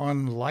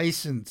on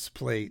license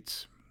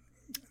plates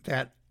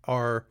that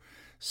are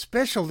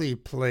specialty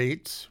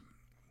plates.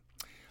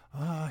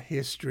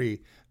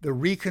 History. The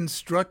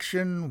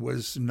Reconstruction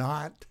was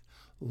not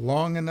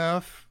long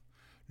enough,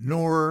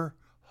 nor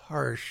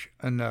harsh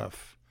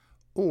enough,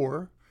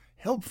 or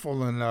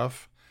helpful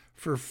enough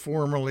for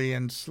formerly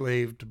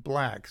enslaved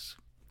blacks.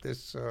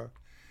 This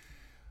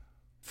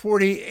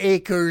 40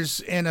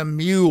 acres and a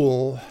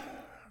mule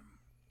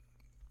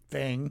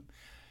thing,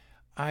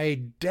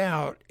 I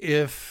doubt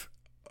if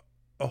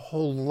a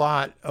whole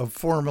lot of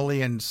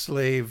formerly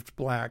enslaved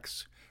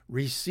blacks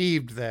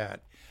received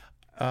that.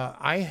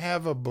 I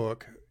have a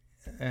book,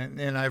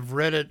 and I've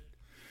read it,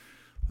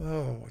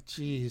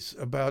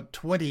 about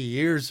 20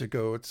 years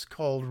ago. It's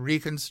called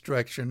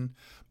Reconstruction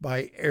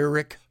by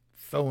Eric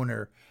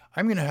Foner.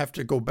 I'm going to have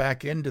to go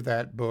back into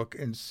that book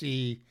and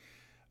see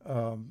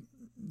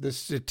the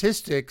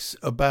statistics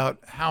about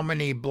how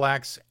many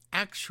blacks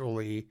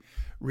actually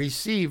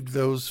received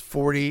those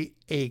 40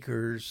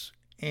 acres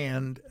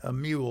and a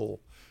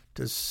mule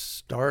to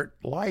start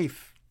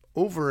life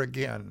over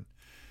again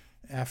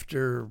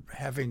after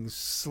having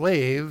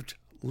slaved,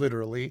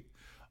 literally,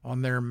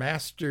 on their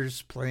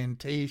master's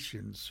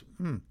plantations.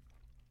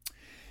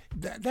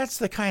 That's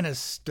the kind of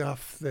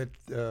stuff that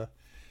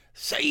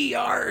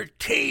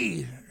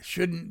CRT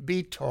shouldn't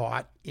be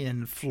taught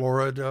in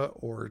Florida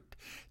or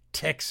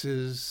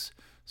Texas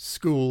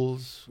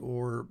schools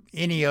or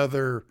any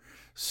other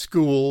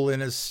school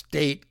in a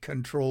state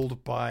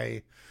controlled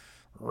by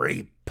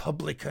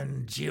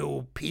Republican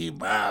GOP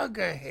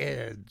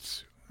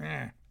buggerheads.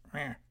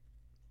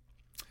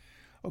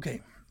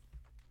 Okay.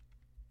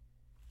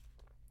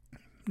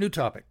 New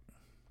topic.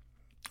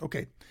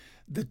 Okay.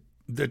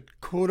 The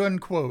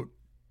quote-unquote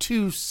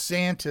two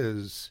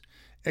Santas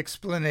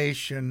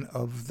explanation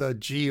of the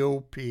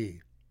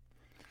GOP.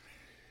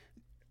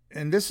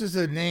 And this is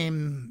a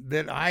name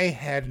that I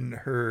hadn't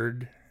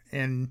heard,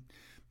 and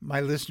my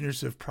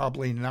listeners have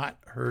probably not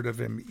heard of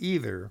him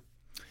either.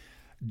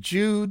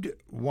 Jude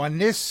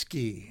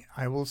Wanniski,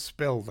 I will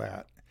spell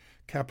that,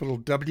 capital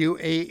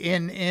Wanniski.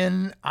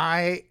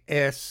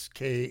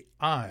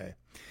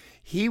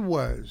 He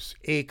was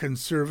a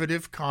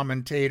conservative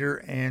commentator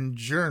and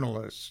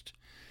journalist.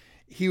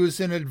 He was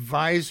an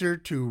advisor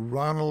to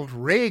Ronald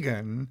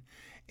Reagan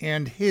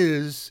and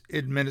his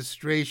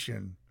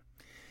administration.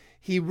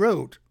 He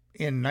wrote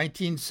in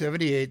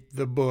 1978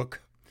 the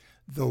book,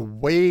 The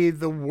Way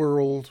the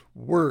World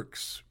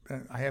Works.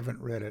 I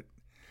haven't read it.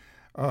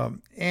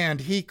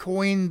 And he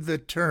coined the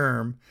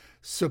term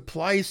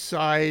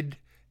supply-side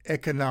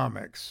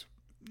economics,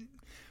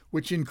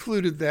 which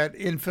included that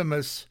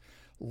infamous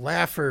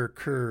Laffer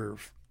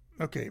curve.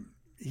 Okay,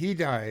 he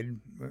died,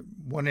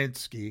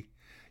 Wanniski.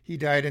 He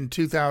died in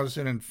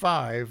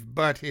 2005,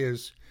 but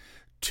his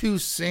two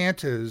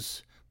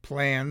Santas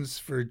plans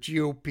for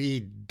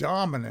GOP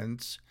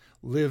dominance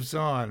lives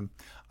on.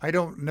 I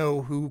don't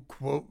know who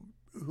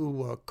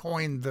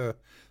coined the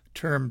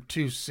term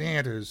two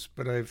Santas,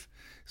 but I've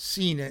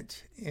seen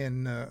it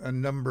in a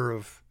number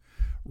of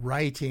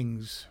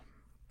writings,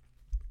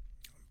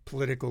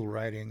 political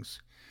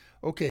writings.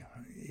 Okay,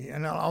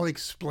 and I'll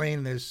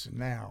explain this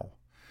now.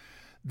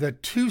 The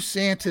two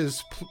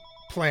Santas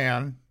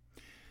plan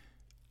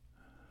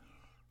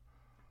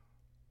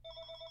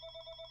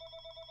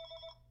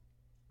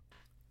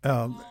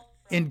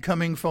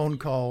incoming phone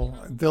call.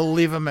 They'll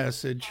leave a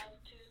message.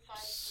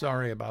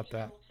 Sorry about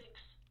that.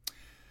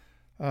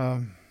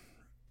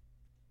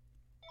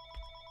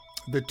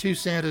 The two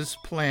Santas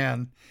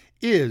plan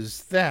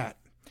is that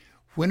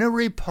when a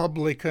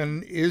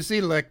Republican is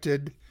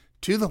elected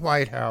to the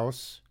White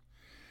House,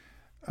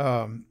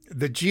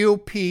 the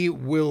GOP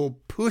will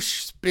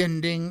push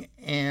spending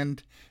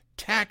and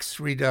tax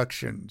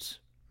reductions.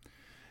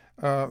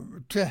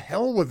 To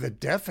hell with the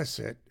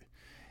deficit,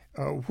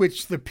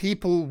 which the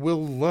people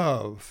will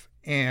love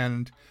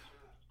and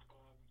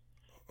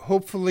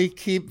hopefully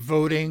keep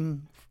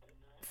voting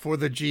for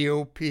the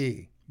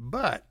GOP.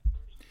 But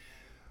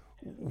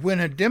when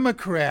a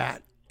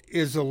Democrat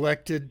is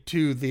elected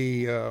to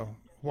the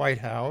White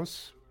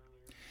House,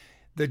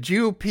 the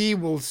GOP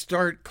will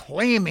start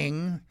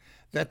claiming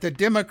that the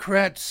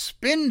Democrats'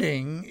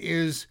 spending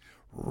is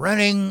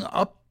running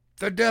up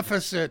the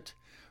deficit,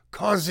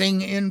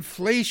 causing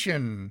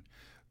inflation,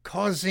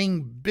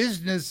 causing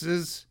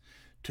businesses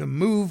to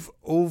move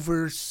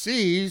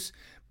overseas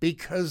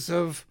because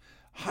of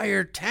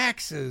higher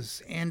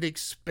taxes and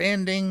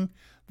expanding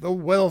the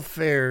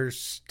welfare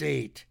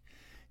state.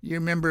 You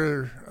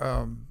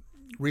remember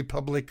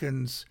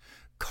Republicans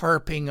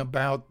carping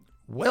about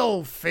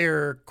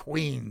welfare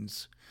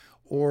queens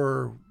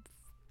or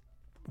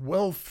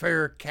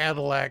welfare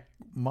Cadillac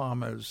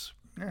mamas,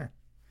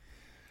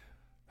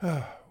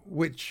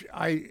 which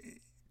I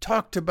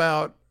talked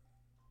about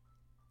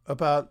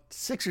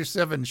 6 or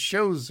 7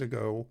 shows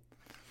ago.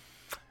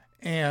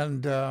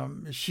 And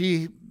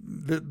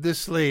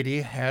this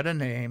lady had a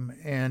name,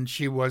 and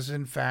she was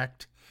in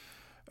fact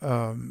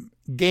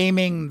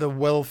gaming the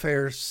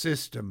welfare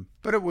system,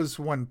 but it was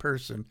one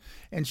person,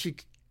 and she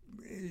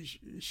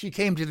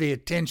came to the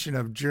attention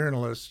of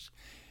journalists,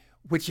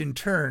 which in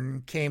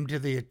turn came to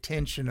the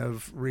attention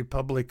of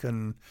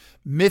Republican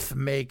myth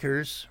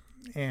makers,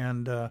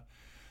 and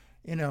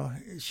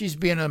she's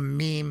been a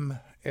meme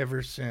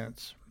ever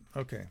since.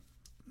 Okay,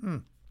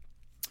 I'm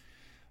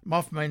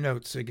off my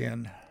notes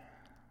again.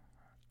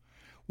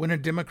 When a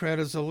Democrat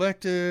is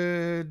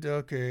elected,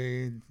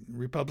 okay,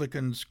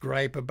 Republicans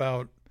gripe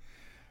about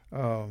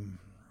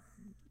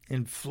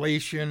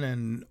inflation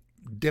and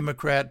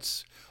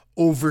Democrats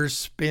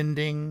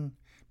overspending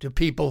to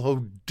people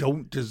who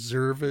don't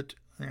deserve it.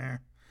 So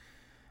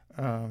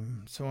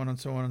on and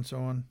so on and so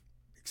on.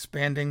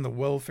 Expanding the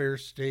welfare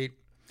state.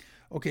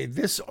 Okay,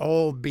 this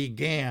all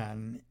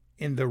began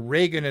in the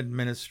Reagan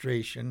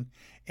administration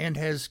and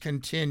has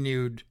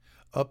continued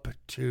up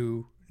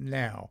to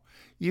now.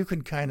 You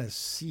can kind of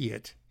see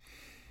it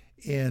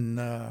in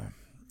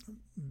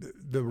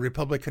the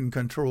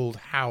Republican-controlled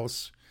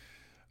House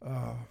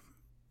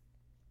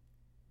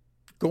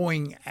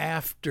going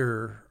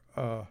after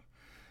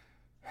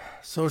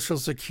Social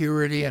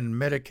Security and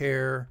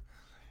Medicare,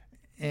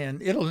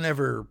 and it'll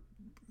never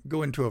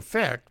go into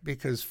effect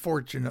because,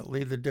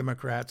 fortunately, the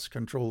Democrats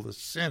control the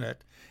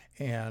Senate,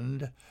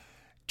 and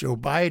Joe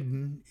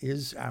Biden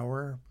is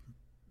our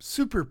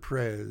super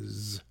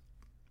prez.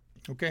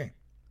 Okay.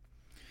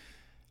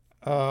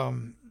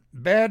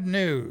 Bad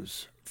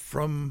news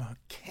from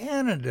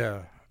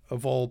Canada,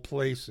 of all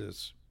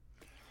places.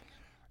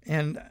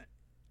 And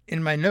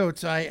in my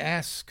notes, I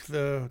ask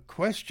the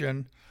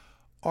question,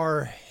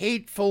 are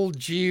hateful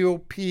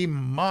GOP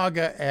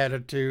MAGA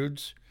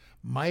attitudes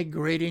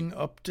migrating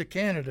up to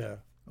Canada?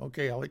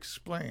 Okay, I'll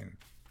explain.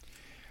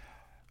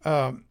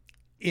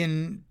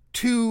 In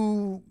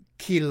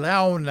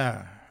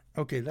Kelowna,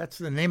 okay, that's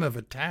the name of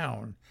a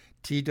town,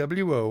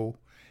 TWO.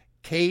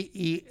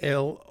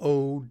 Kelowna,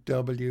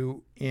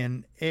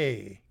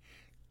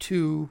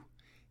 to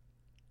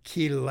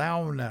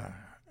Kelowna,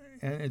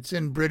 and it's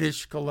in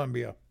British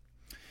Columbia.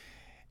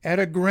 At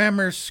a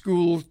grammar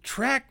school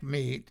track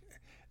meet,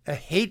 a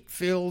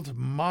hate-filled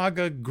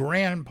MAGA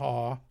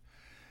grandpa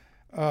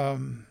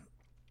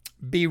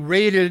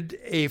berated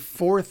a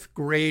 4th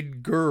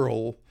grade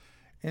girl,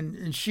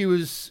 and she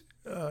was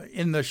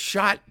in the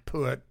shot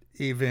put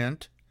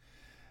event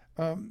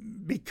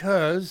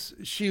because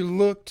she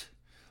looked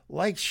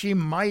like she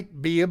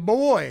might be a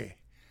boy.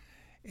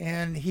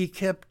 And he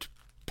kept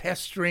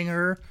pestering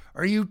her,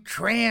 "Are you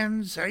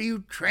trans? Are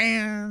you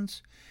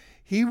trans?"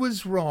 He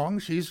was wrong.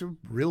 She's a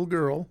real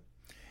girl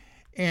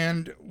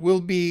and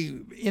will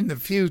be, in the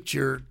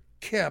future,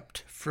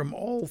 kept from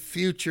all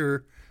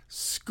future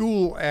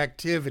school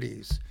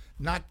activities,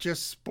 not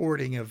just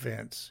sporting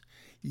events.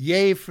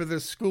 Yay for the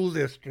school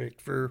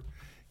district for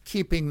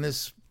keeping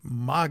this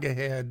MAGA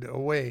head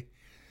away.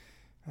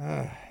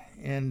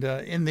 And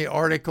in the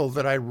article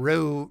that I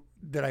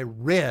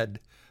read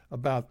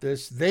about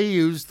this, they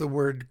used the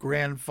word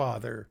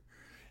grandfather.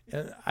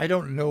 I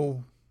don't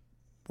know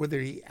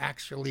whether he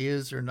actually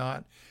is or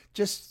not,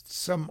 just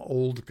some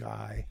old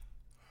guy.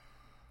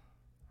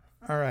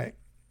 All right,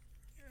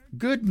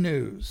 good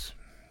news.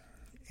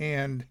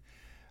 And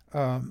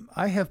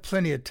I have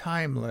plenty of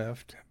time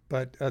left,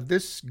 but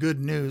this good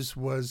news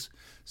was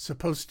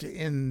supposed to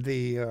end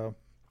the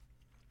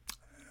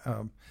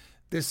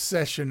this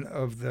session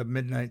of the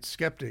Midnight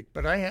Skeptic,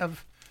 but I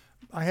have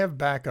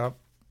backup.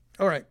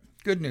 All right,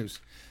 good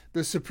news.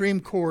 The Supreme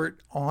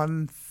Court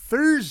on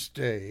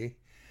Thursday,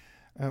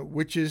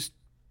 which is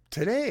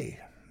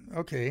today,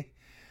 okay,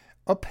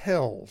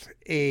 upheld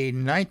a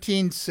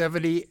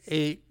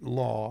 1978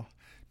 law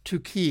to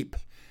keep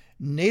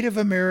Native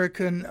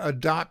American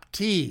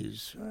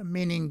adoptees,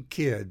 meaning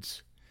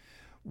kids,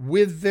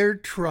 with their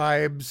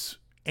tribes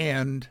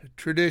and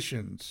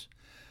traditions.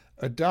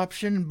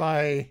 Adoption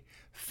by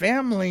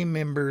family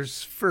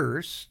members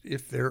first,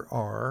 if there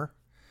are,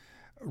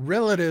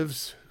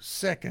 relatives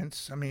second,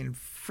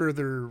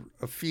 further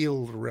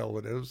afield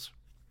relatives,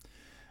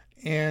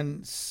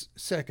 and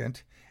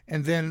second,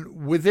 and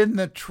then within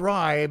the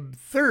tribe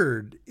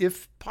third,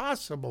 if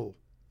possible.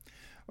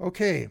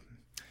 Okay,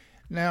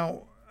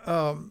 now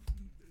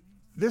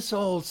this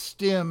all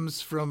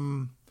stems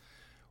from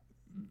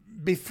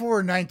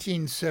before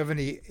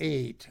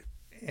 1978,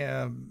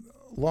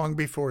 long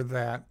before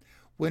that,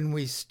 when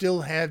we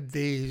still had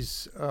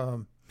these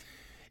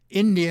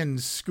Indian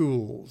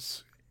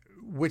schools,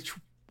 which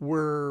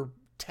were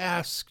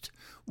tasked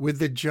with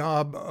the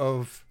job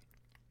of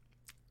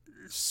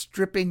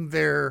stripping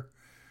their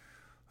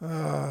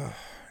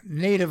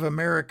Native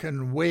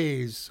American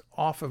ways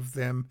off of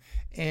them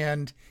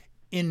and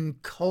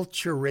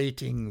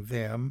enculturating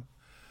them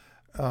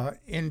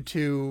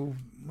into,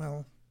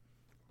 well,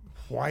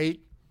 white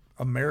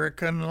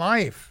American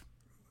life.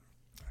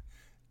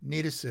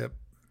 Need a sip.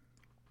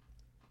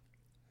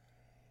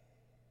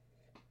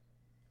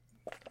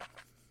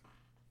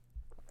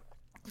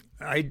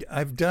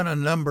 I've done a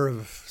number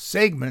of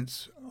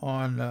segments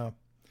on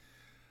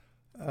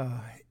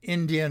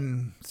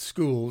Indian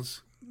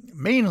schools,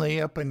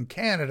 mainly up in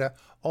Canada,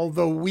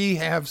 although we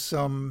have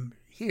some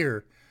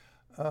here.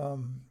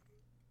 And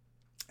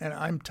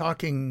I'm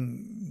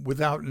talking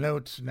without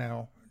notes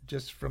now,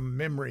 just from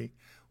memory,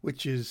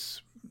 which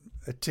is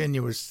a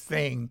tenuous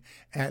thing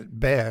at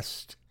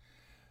best.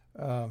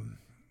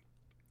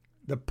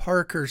 The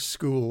Parker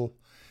School,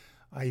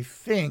 I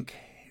think,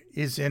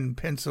 is in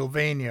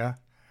Pennsylvania.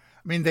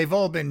 I mean, they've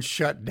all been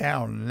shut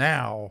down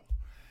now,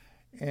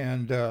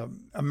 and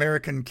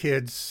American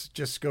kids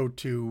just go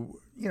to,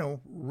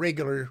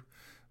 regular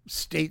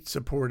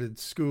state-supported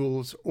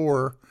schools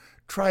or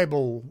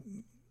tribal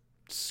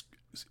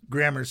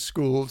grammar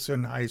schools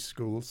and high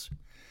schools.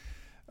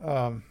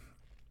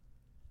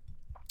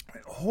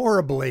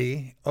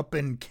 Horribly, up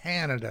in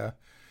Canada,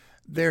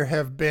 there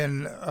have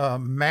been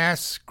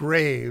mass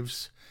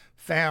graves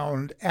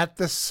found at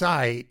the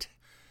sites,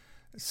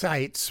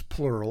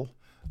 plural,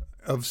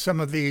 of some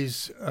of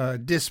these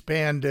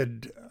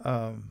disbanded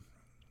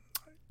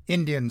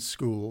Indian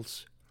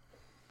schools.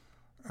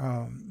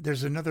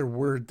 There's another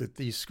word that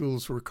these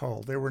schools were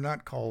called. They were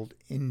not called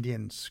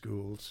Indian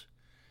schools.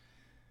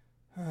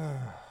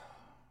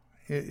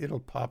 It'll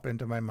pop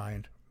into my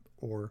mind,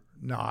 or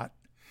not.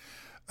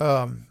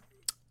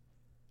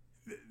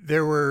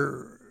 There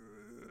were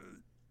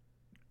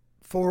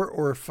 400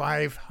 or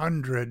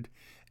 500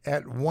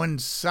 at one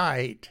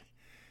site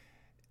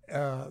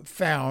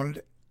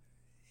found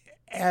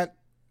at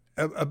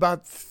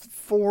about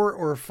 4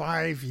 or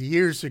 5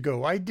 years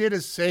ago. I did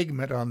a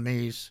segment on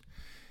these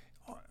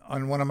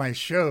on one of my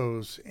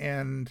shows,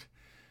 and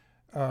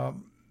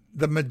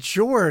the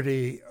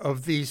majority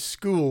of these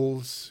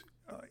schools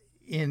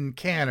in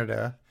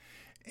Canada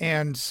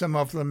and some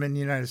of them in the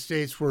United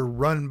States were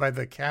run by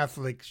the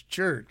Catholic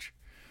Church.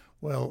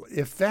 Well,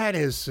 if that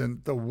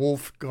isn't the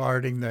wolf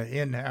guarding the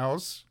hen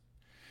house,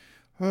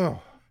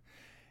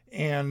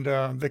 and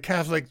the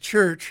Catholic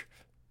Church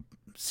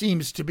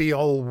seems to be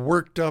all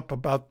worked up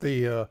about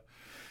the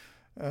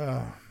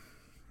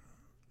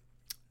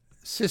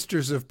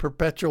Sisters of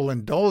Perpetual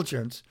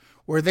Indulgence,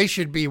 where they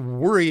should be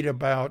worried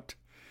about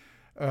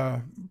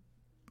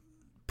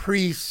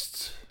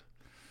priests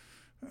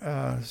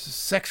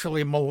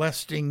sexually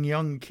molesting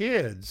young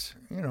kids,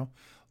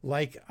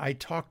 like I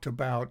talked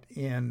about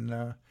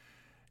in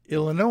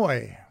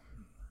Illinois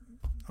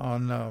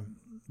on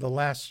the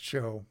last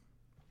show.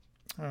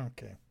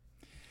 Okay.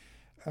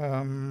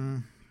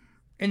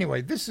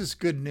 Anyway, this is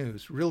good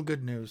news, real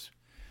good news.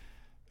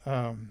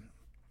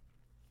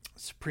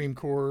 Supreme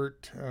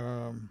Court.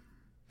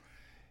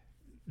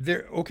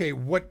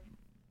 What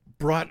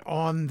brought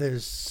on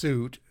this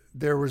suit?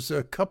 There was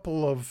a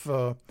couple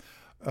of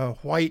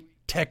white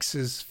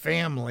Texas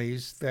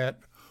families that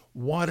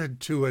wanted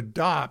to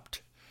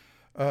adopt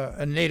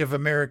a Native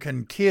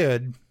American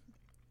kid,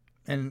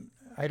 and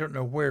I don't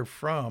know where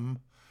from,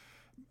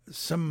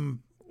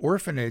 some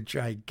orphanage,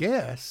 I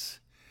guess,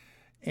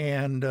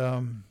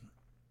 and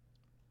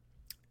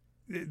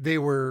they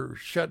were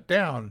shut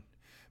down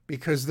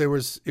because it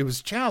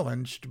was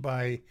challenged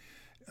by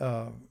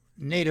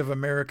Native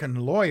American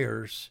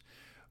lawyers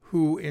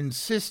who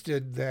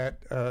insisted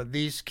that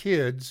these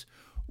kids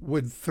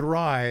would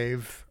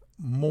thrive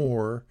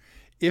more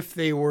if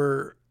they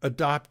were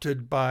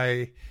adopted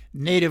by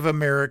Native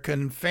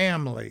American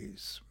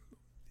families,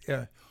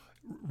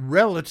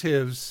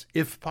 relatives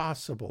if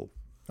possible,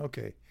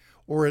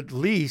 or at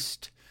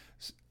least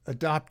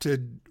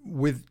adopted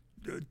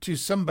to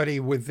somebody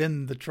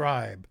within the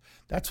tribe.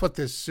 That's what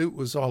this suit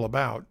was all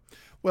about.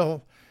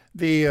 Well,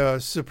 the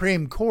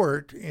Supreme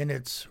Court, in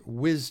its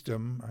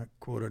wisdom,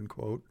 quote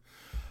unquote,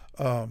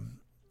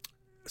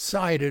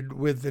 sided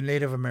with the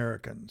Native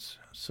Americans.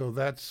 So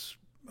that's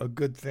a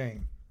good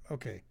thing.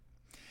 Okay.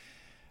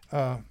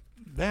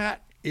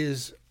 That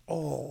is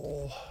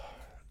all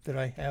that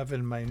I have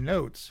in my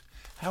notes.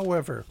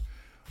 However,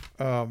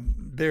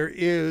 there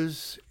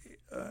is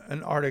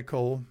an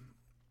article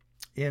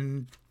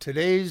in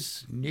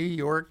today's New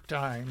York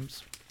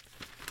Times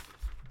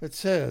that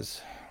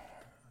says,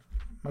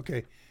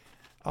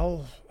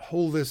 I'll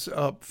hold this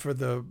up for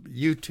the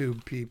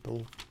YouTube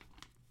people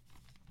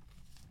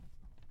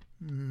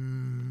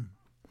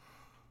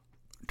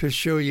to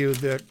show you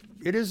that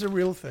it is a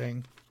real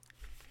thing.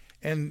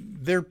 and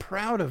they're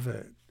proud of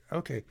it.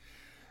 Okay.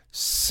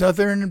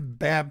 Southern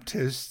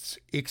Baptists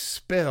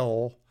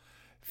expel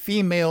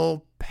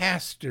female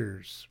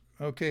pastors.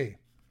 Okay.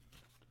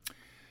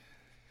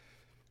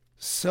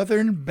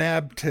 Southern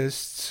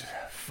Baptists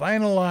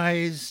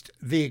finalized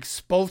the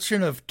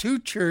expulsion of 2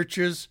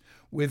 churches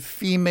with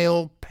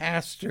female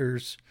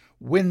pastors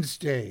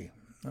Wednesday.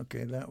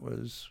 Okay, that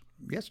was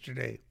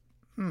yesterday.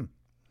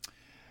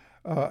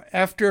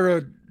 After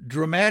a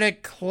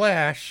dramatic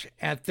clash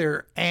at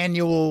their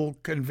annual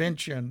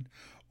convention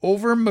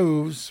over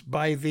moves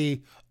by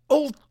the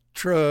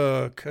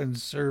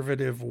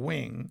ultra-conservative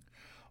wing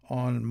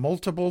on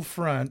multiple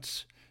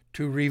fronts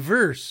to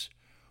reverse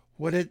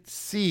what it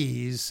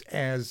sees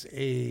as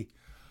a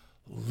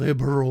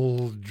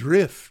liberal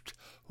drift.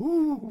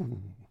 The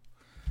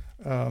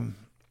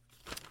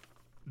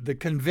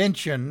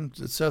convention,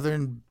 the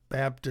Southern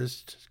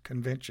Baptist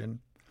Convention,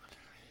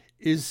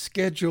 is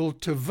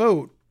scheduled to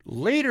vote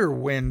later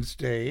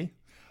Wednesday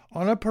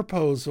on a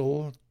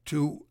proposal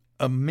to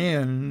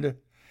amend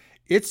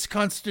its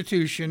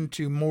constitution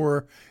to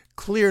more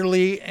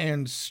clearly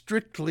and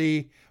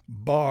strictly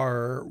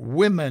bar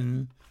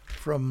women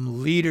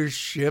from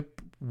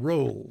leadership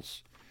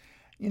roles.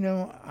 You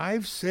know,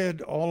 I've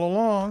said all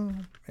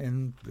along,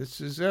 and this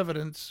is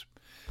evidence,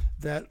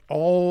 that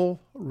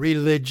all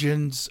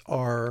religions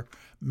are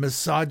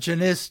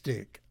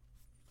misogynistic.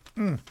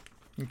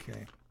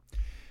 Okay.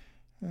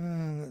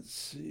 Let's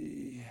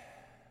see.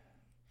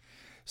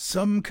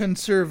 Some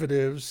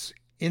conservatives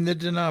in the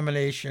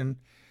denomination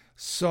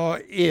saw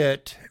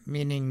it,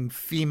 meaning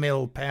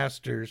female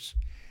pastors,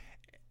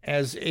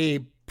 as a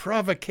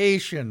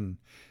provocation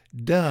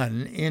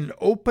done in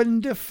open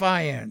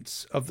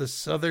defiance of the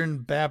Southern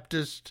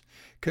Baptist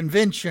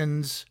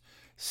Convention's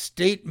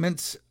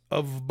statements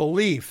of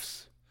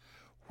beliefs,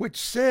 which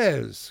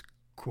says,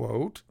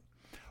 quote,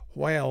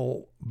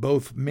 while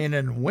both men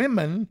and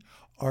women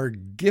are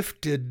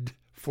gifted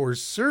for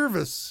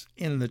service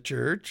in the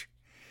church,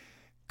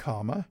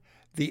 comma,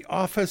 the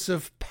office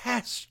of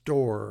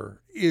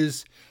pastor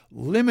is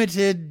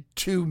limited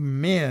to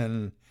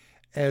men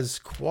as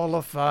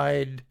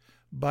qualified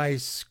by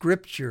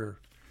Scripture.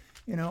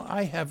 You know,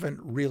 I haven't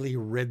really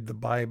read the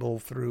Bible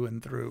through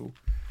and through.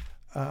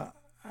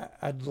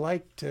 I'd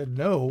like to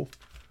know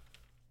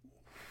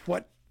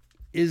what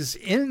is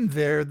in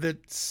there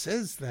that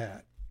says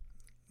that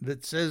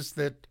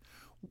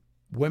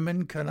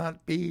women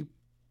cannot be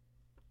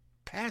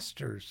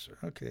pastors.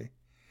 Okay.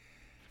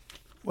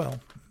 Well,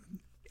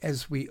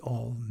 as we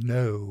all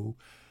know,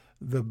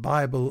 the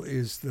Bible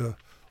is the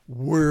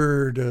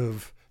Word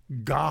of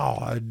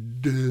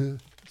God.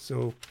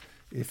 So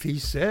if he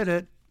said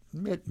it,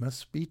 it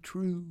must be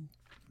true.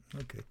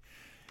 Okay.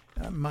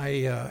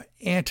 My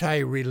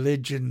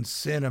anti-religion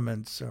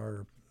sentiments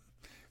are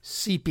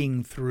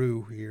seeping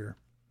through here.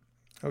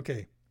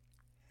 Okay.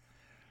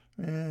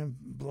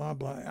 Blah,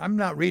 blah. I'm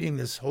not reading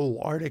this whole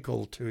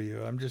article to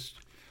you. I'm just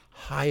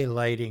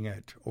highlighting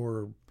it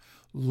or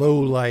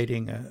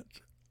lowlighting it.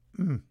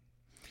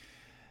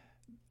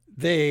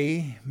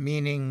 They,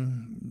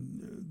 meaning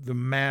the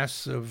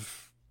mass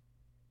of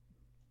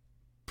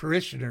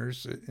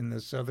parishioners in the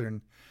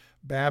Southern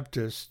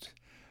Baptist,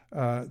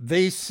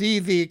 they see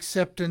the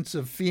acceptance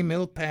of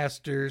female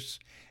pastors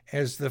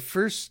as the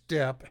first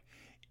step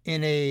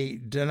in a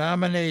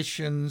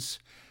denomination's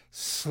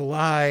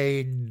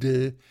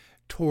slide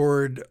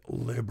toward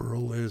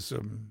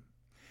liberalism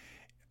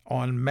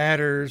on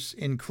matters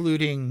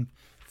including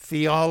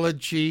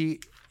theology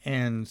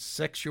and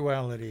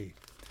sexuality.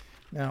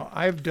 Now,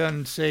 I've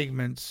done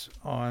segments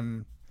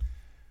on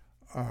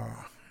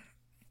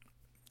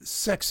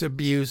sex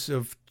abuse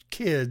of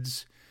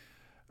kids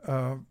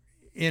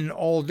in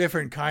all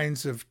different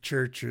kinds of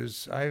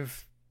churches.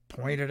 I've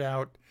pointed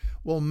out,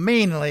 well,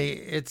 mainly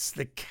it's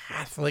the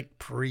Catholic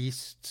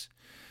priests,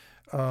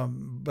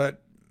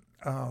 but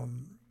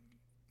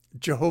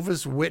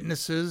Jehovah's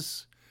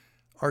Witnesses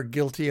are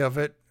guilty of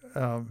it.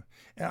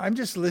 I'm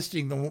just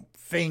listing the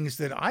things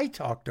that I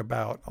talked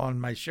about on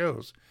my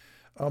shows.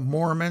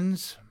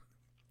 Mormons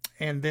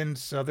and then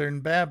Southern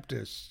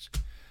Baptists.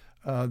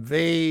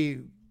 They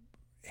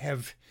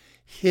have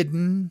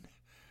hidden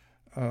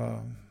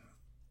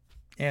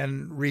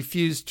and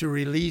refused to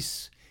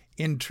release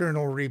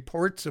internal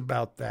reports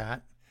about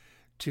that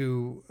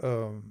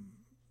to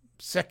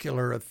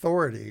secular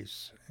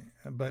authorities.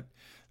 But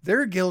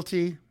they're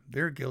guilty.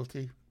 They're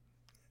guilty.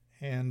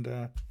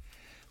 And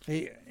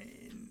they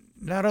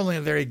not only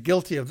are they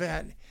guilty of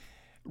that,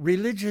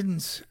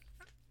 religions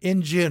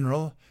in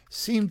general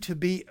seem to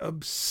be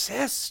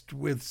obsessed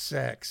with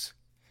sex.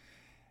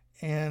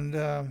 And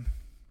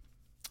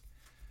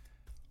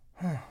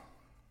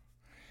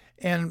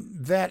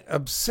that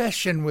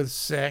obsession with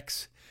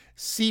sex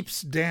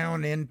seeps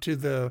down into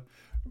the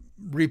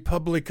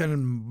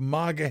Republican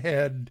MAGA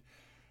head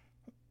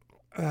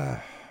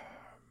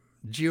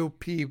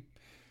GOP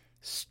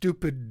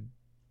stupid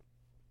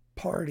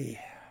party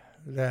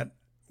that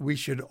we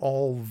should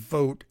all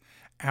vote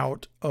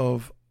out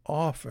of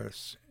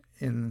office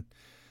in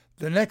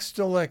the next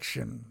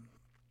election.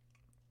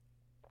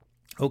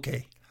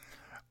 Okay,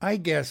 I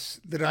guess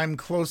that I'm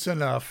close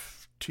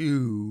enough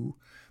to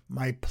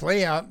my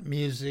play out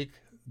music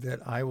that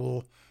I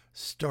will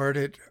start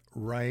it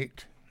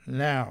right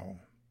now.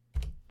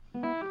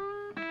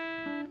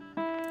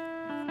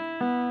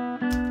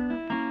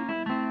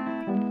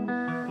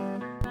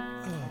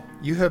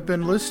 You have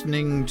been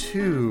listening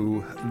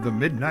to The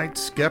Midnight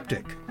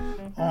Skeptic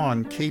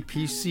on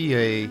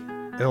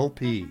KPCA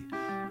LP,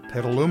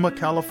 Petaluma,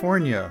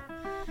 California.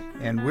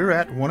 And we're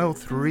at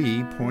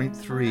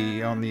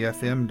 103.3 on the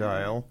FM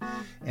dial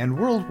and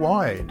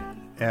worldwide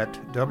at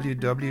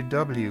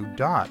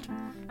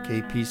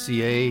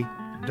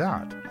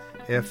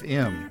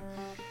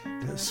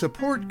www.kpca.fm.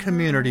 Support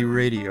community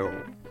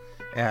radio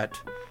at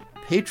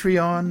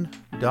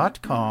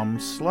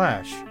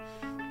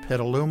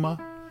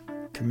patreon.com/Petaluma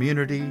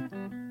Community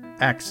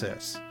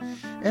Access.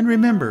 And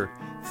remember,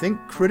 think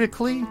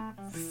critically,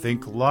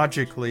 think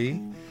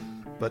logically,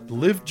 but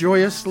live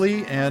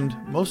joyously, and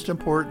most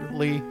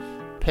importantly,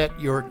 pet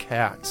your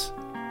cats.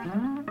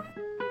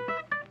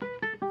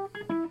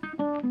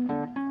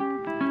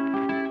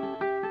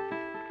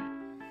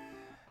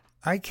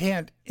 I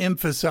can't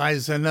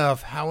emphasize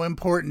enough how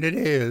important it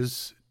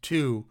is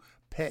to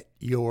pet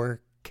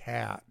your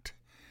cat.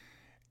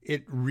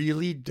 It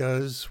really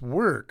does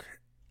work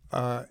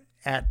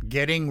at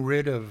getting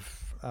rid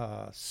of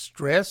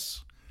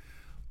stress,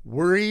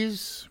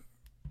 worries,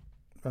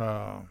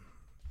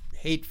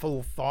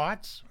 hateful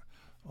thoughts,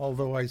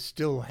 although I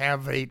still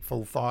have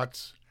hateful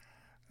thoughts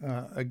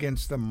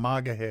against the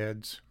MAGA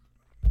heads.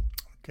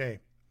 Okay.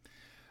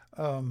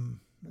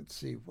 Let's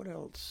see, what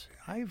else?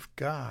 I've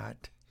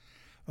got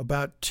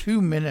about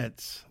 2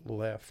 minutes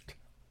left.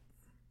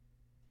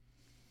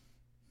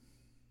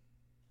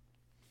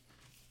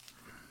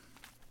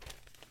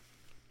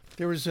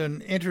 There was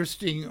an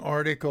interesting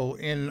article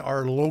in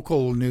our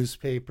local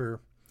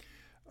newspaper,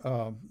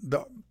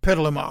 the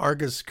Petaluma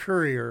Argus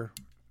Courier,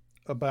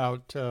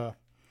 about,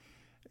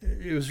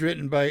 it was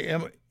written by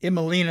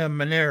Emelina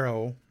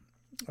Monero.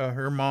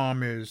 Her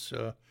mom is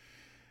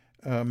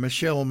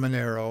Michelle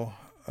Monero,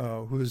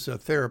 who's a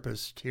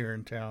therapist here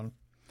in town.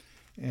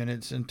 And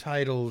it's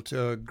entitled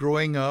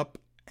Growing Up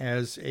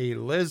as a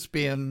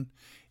Lesbian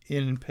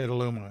in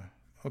Petaluma.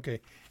 Okay.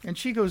 And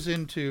she goes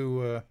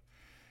into,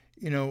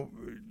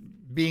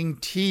 being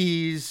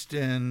teased,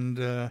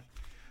 and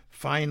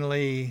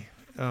finally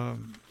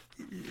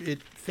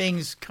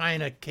things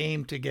kind of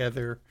came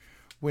together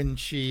when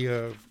she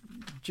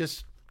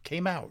just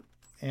came out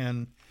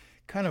and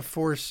kind of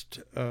forced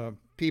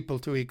people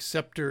to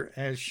accept her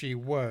as she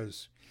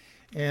was.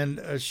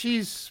 And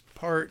she's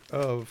part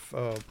of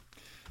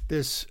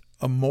this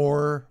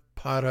Amor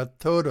para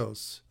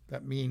Todos.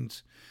 That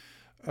means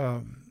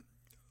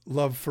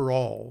love for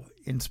all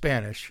in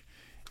Spanish.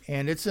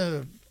 And it's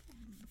a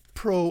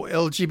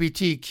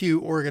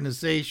pro-LGBTQ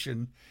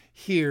organization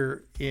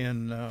here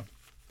in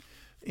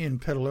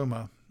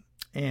Petaluma.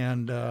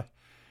 And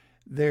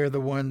they're the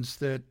ones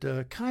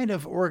that kind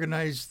of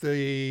organize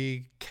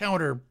the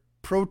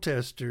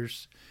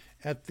counter-protesters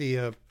at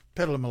the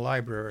Petaluma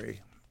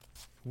Library,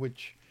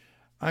 which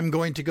I'm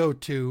going to go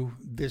to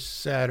this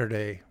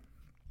Saturday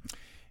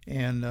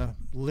and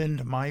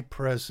lend my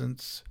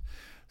presence,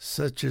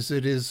 such as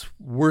it is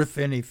worth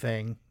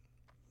anything.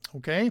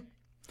 Okay?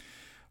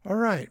 All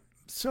right.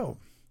 So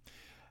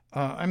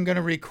I'm going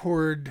to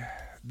record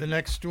the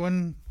next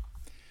one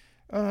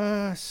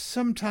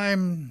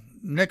sometime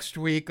next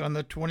week on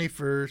the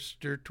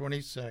 21st or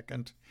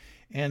 22nd,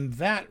 and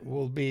that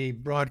will be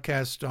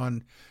broadcast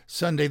on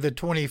Sunday the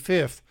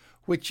 25th,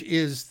 which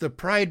is the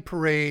Pride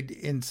Parade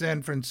in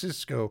San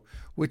Francisco,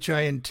 which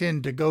I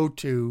intend to go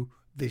to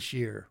this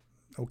year.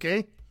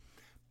 Okay?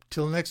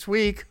 Till next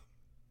week.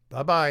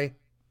 Bye-bye.